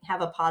going to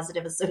have a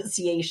positive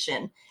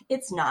association?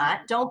 It's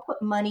not. Don't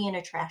put money in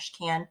a trash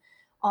can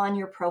on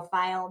your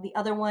profile. The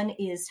other one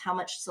is how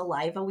much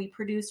saliva we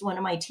produce. One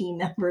of my team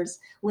members,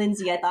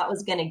 Lindsay, I thought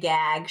was going to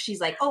gag.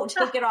 She's like, oh,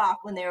 take it off,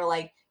 when they were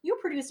like, you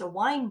produce a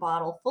wine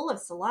bottle full of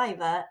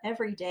saliva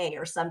every day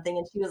or something.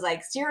 And she was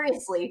like,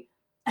 seriously,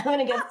 I'm going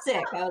to get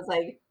sick. I was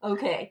like,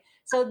 okay.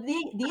 So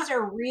these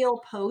are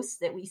real posts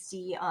that we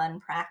see on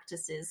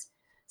practices,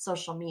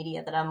 social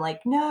media, that I'm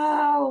like,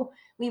 no,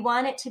 we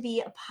want it to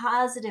be a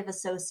positive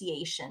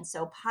association.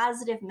 So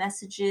positive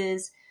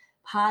messages,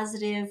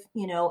 positive,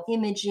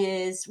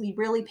 images. We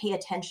really pay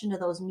attention to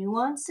those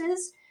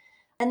nuances.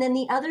 And then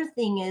the other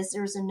thing is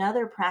there's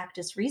another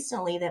practice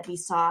recently that we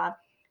saw.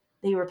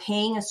 They were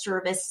paying a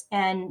service,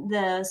 and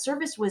the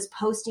service was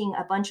posting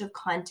a bunch of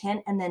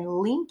content and then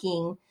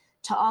linking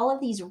to all of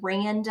these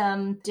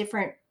random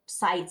different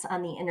sites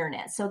on the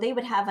internet. So they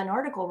would have an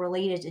article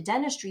related to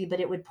dentistry, but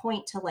it would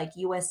point to like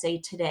USA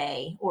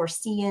Today or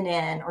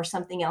CNN or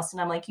something else.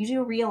 And I'm like, you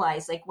do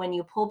realize, like, when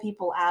you pull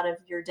people out of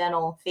your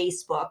dental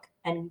Facebook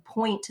and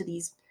point to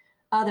these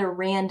other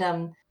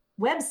random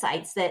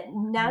websites, that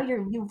now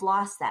you've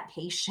lost that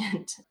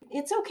patient.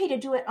 It's okay to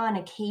do it on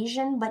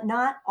occasion, but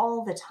not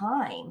all the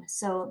time.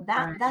 So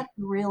that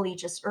really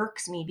just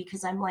irks me,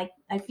 because I'm like,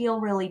 I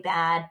feel really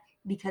bad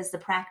because the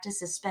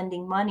practice is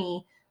spending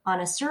money on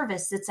a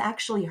service that's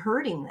actually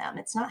hurting them.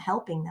 It's not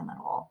helping them at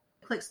all.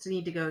 Clicks to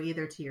need to go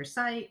either to your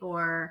site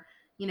or,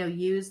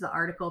 use the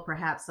article,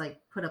 perhaps like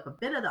put up a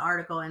bit of the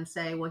article and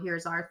say, well,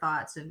 here's our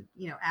thoughts, and,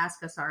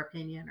 ask us our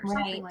opinion or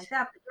something like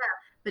that.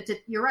 But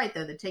you're right,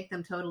 though, to take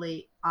them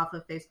totally off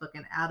of Facebook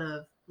and out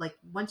of, like,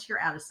 once you're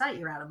out of sight,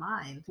 you're out of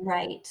mind.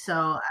 Right.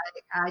 So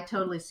I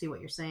totally see what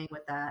you're saying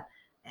with that.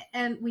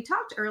 And we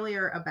talked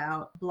earlier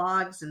about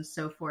blogs and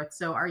so forth.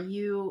 So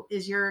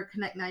is your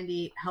Connect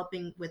 90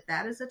 helping with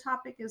that as a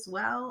topic as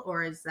well?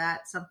 Or is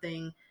that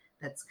something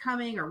that's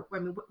coming? Or, I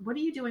mean, what are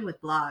you doing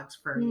with blogs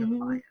for your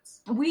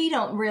clients? We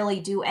don't really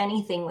do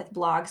anything with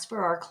blogs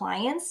for our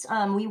clients.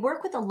 We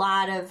work with a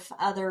lot of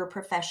other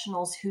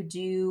professionals who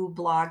do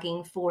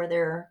blogging for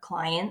their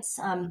clients.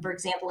 For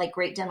example, like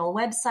Great Dental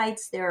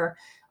Websites, they're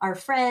our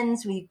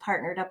friends. We've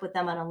partnered up with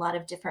them on a lot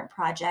of different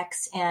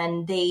projects,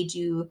 and they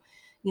do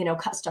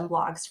custom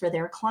blogs for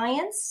their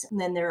clients. And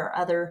then there are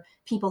other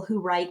people who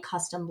write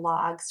custom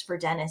blogs for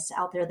dentists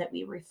out there that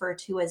we refer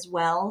to as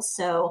well.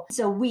 So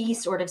we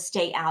sort of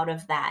stay out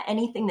of that.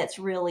 Anything that's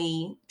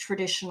really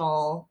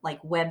traditional,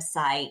 like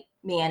website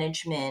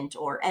management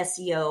or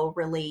SEO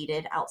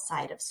related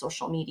outside of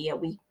social media,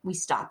 we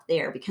stop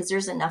there, because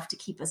there's enough to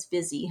keep us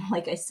busy.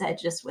 Like I said,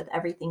 just with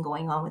everything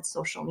going on with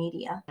social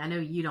media. I know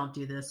you don't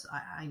do this.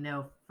 I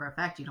know for a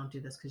fact you don't do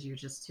this because you're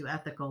just too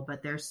ethical,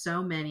 but there's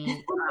so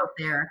many out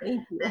there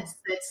that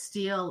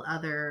steal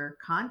other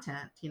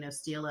content,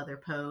 steal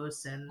other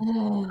posts.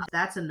 And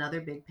that's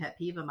another big pet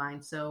peeve of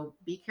mine. So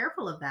be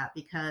careful of that,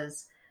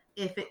 because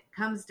if it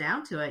comes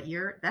down to it,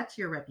 that's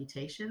your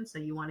reputation. So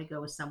you want to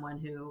go with someone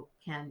who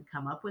can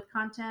come up with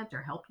content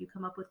or help you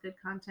come up with good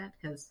content.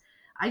 Because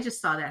I just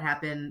saw that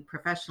happen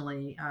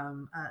professionally. A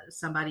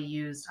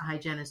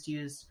hygienist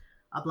used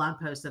a blog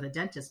post that a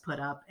dentist put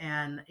up,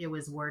 and it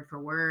was word for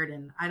word.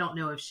 And I don't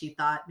know if she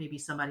thought maybe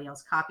somebody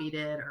else copied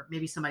it, or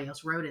maybe somebody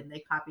else wrote it and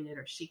they copied it,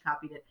 or she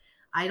copied it.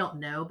 I don't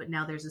know, but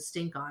now there's a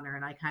stink on her.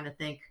 And I kind of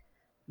think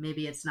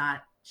maybe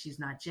she's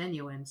not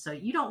genuine. So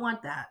you don't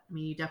want that. I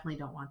mean, you definitely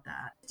don't want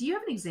that. Do you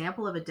have an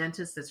example of a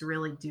dentist that's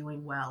really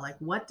doing well? Like,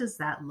 what does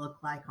that look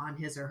like on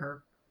his or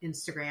her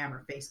Instagram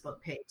or Facebook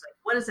page? Like,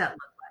 what does that look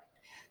like?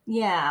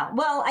 Yeah.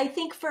 Well, I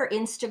think for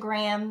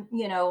Instagram,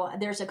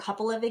 there's a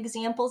couple of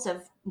examples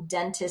of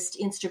dentist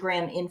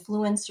Instagram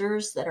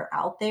influencers that are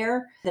out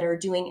there that are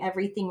doing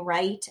everything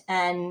right.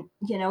 And,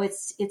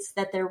 it's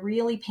that they're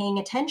really paying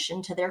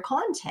attention to their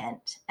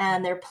content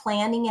and they're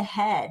planning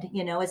ahead.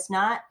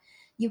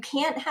 You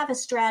can't have a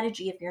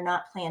strategy if you're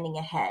not planning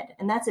ahead.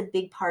 And that's a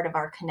big part of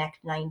our Connect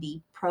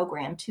 90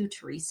 program too,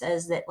 Teresa,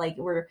 is that, like,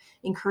 we're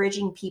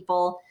encouraging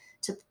people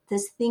to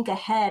just think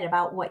ahead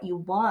about what you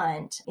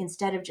want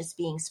instead of just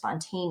being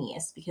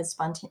spontaneous, because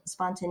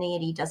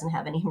spontaneity doesn't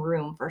have any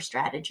room for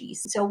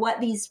strategies. So what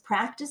these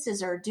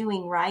practices are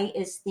doing right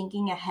is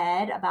thinking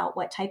ahead about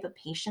what type of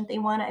patient they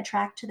want to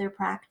attract to their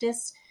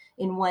practice.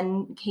 In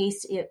one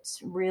case,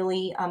 it's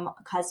really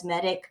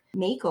cosmetic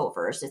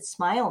makeovers. It's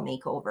smile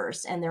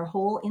makeovers. And their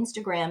whole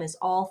Instagram is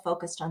all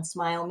focused on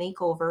smile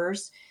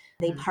makeovers.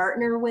 They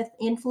partner with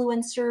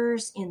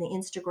influencers in the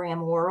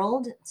Instagram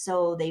world.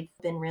 So they've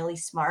been really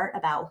smart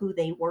about who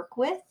they work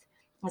with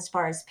as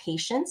far as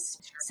patients,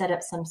 set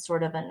up some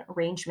sort of an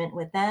arrangement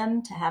with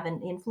them to have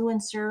an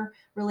influencer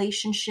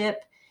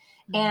relationship.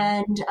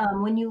 And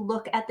when you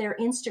look at their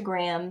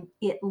Instagram,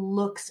 it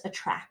looks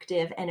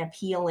attractive and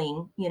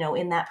appealing,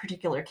 in that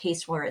particular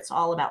case where it's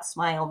all about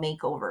smile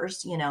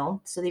makeovers,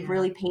 so they've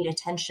really paid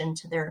attention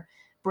to their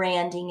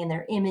branding and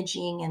their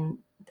imaging and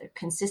their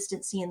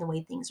consistency in the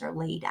way things are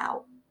laid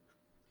out.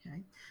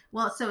 Okay.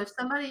 Well, so if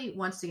somebody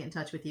wants to get in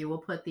touch with you, we'll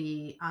put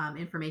the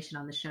information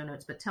on the show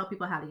notes, but tell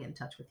people how to get in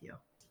touch with you.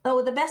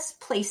 Oh, the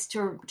best place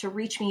to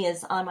reach me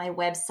is on my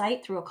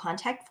website through a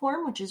contact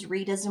form, which is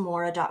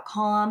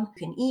ritazamora.com.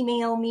 You can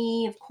email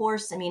me, of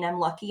course. I mean, I'm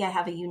lucky I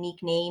have a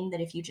unique name that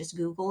if you just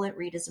Google it,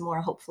 Rita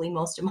Zamora, hopefully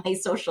most of my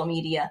social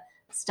media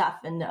stuff,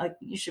 and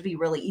you should be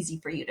really easy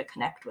for you to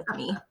connect with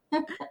me.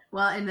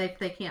 Well, and if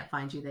they can't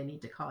find you, they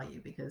need to call you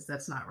because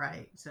that's not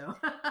right. So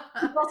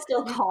People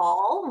still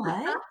call.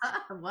 What?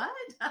 What?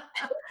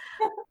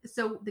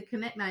 So the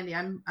Connect 90,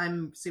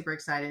 I'm super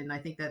excited, and I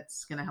think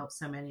that's going to help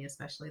so many,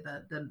 especially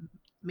the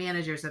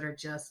managers that are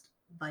just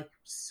like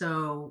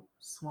so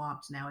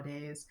swamped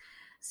nowadays.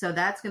 So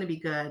that's going to be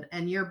good.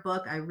 And your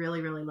book, I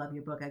really, really love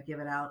your book. I give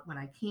it out when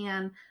I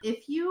can.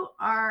 If you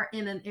are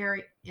in a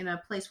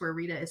place where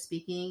Rita is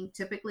speaking,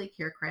 typically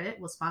Care Credit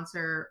will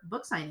sponsor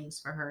book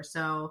signings for her.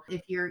 So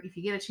if you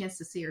get a chance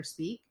to see her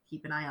speak,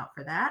 keep an eye out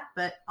for that.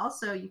 But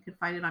also you can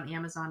find it on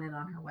Amazon and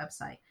on her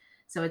website.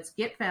 So it's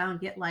Get Found,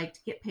 Get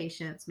Liked, Get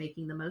Patients,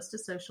 Making the Most of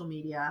Social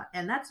Media.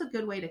 And that's a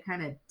good way to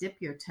kind of dip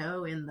your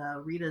toe in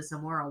the Rita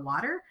Zamora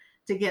water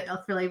to get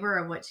a flavor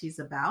of what she's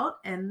about.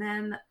 And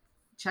then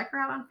check her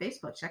out on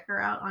Facebook, check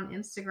her out on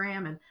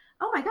Instagram. And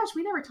oh my gosh,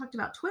 we never talked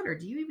about Twitter.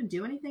 Do you even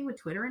do anything with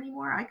Twitter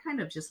anymore? I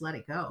kind of just let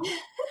it go.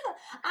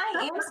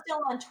 I am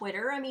still on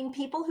Twitter. I mean,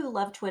 people who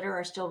love Twitter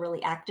are still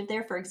really active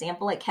there. For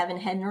example, like Kevin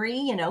Henry,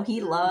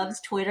 he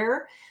loves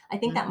Twitter. I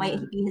think that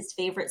might be his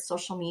favorite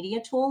social media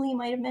tool, he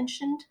might have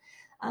mentioned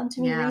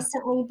to me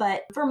recently.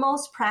 But for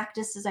most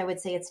practices, I would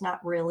say it's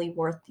not really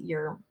worth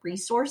your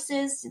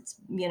resources. It's,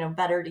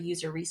 better to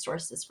use your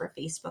resources for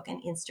Facebook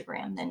and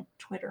Instagram than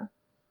Twitter.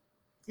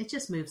 It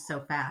just moves so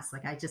fast.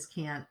 Like I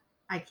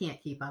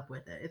can't keep up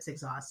with it. It's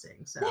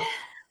exhausting. So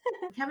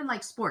Kevin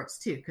likes sports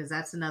too, because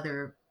that's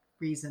another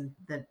reason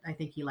that I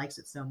think he likes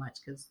it so much,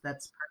 because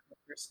that's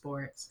perfect for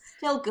sports.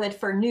 Still good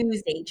for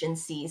news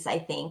agencies, I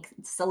think.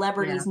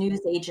 Celebrities, news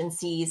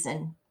agencies,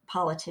 and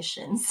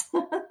politicians.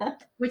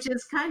 Which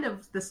is kind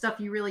of the stuff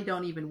you really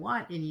don't even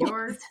want in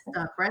your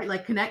stuff, right?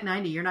 Like Connect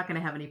 90, you're not going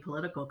to have any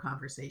political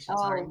conversations.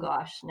 Oh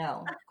gosh,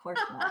 no, of course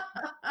not.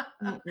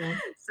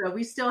 So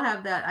we still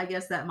have that, I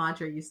guess, that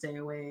mantra, you stay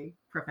away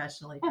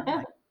professionally from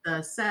like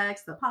the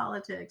sex, the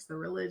politics, the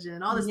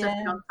religion, all the stuff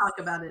you don't talk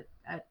about it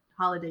at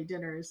holiday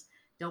dinners.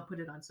 Don't put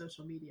it on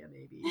social media,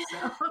 maybe.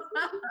 So,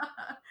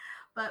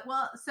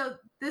 so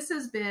this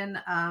has been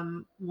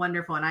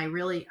wonderful. And I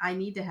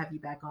need to have you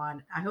back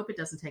on. I hope it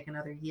doesn't take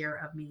another year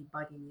of me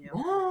bugging you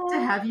to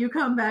have you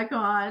come back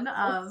on.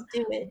 Let's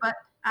do it. But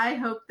I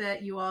hope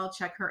that you all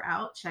check her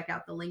out, check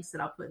out the links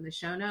that I'll put in the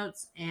show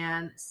notes,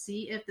 and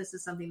see if this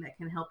is something that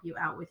can help you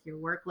out with your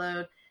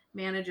workload.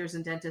 Managers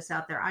and dentists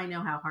out there, I know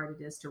how hard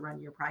it is to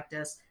run your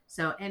practice.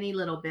 So any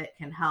little bit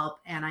can help.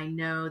 And I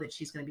know that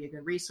she's going to be a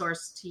good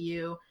resource to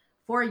you.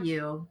 For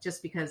you,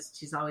 just because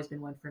she's always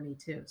been one for me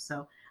too.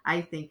 So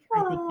I think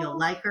you'll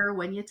like her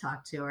when you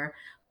talk to her.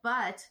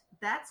 But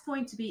that's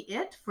going to be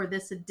it for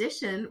this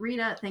edition.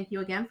 Rita, thank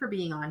you again for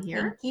being on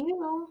here. Thank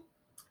you.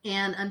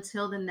 And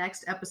until the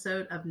next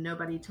episode of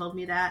Nobody Told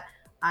Me That,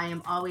 I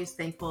am always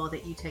thankful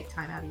that you take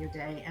time out of your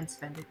day and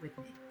spend it with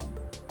me.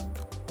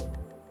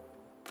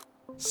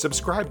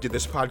 Subscribe to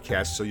this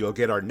podcast so you'll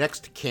get our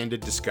next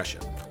candid discussion.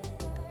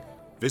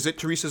 Visit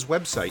Teresa's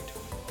website,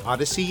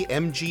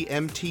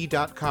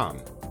 odysseymgmt.com.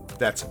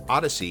 That's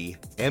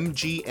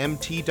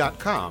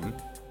odysseymgmt.com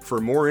for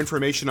more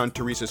information on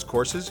Teresa's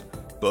courses,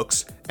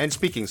 books, and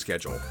speaking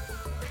schedule.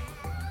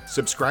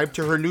 Subscribe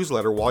to her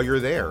newsletter while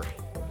you're there.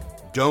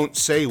 Don't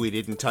say we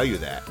didn't tell you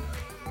that.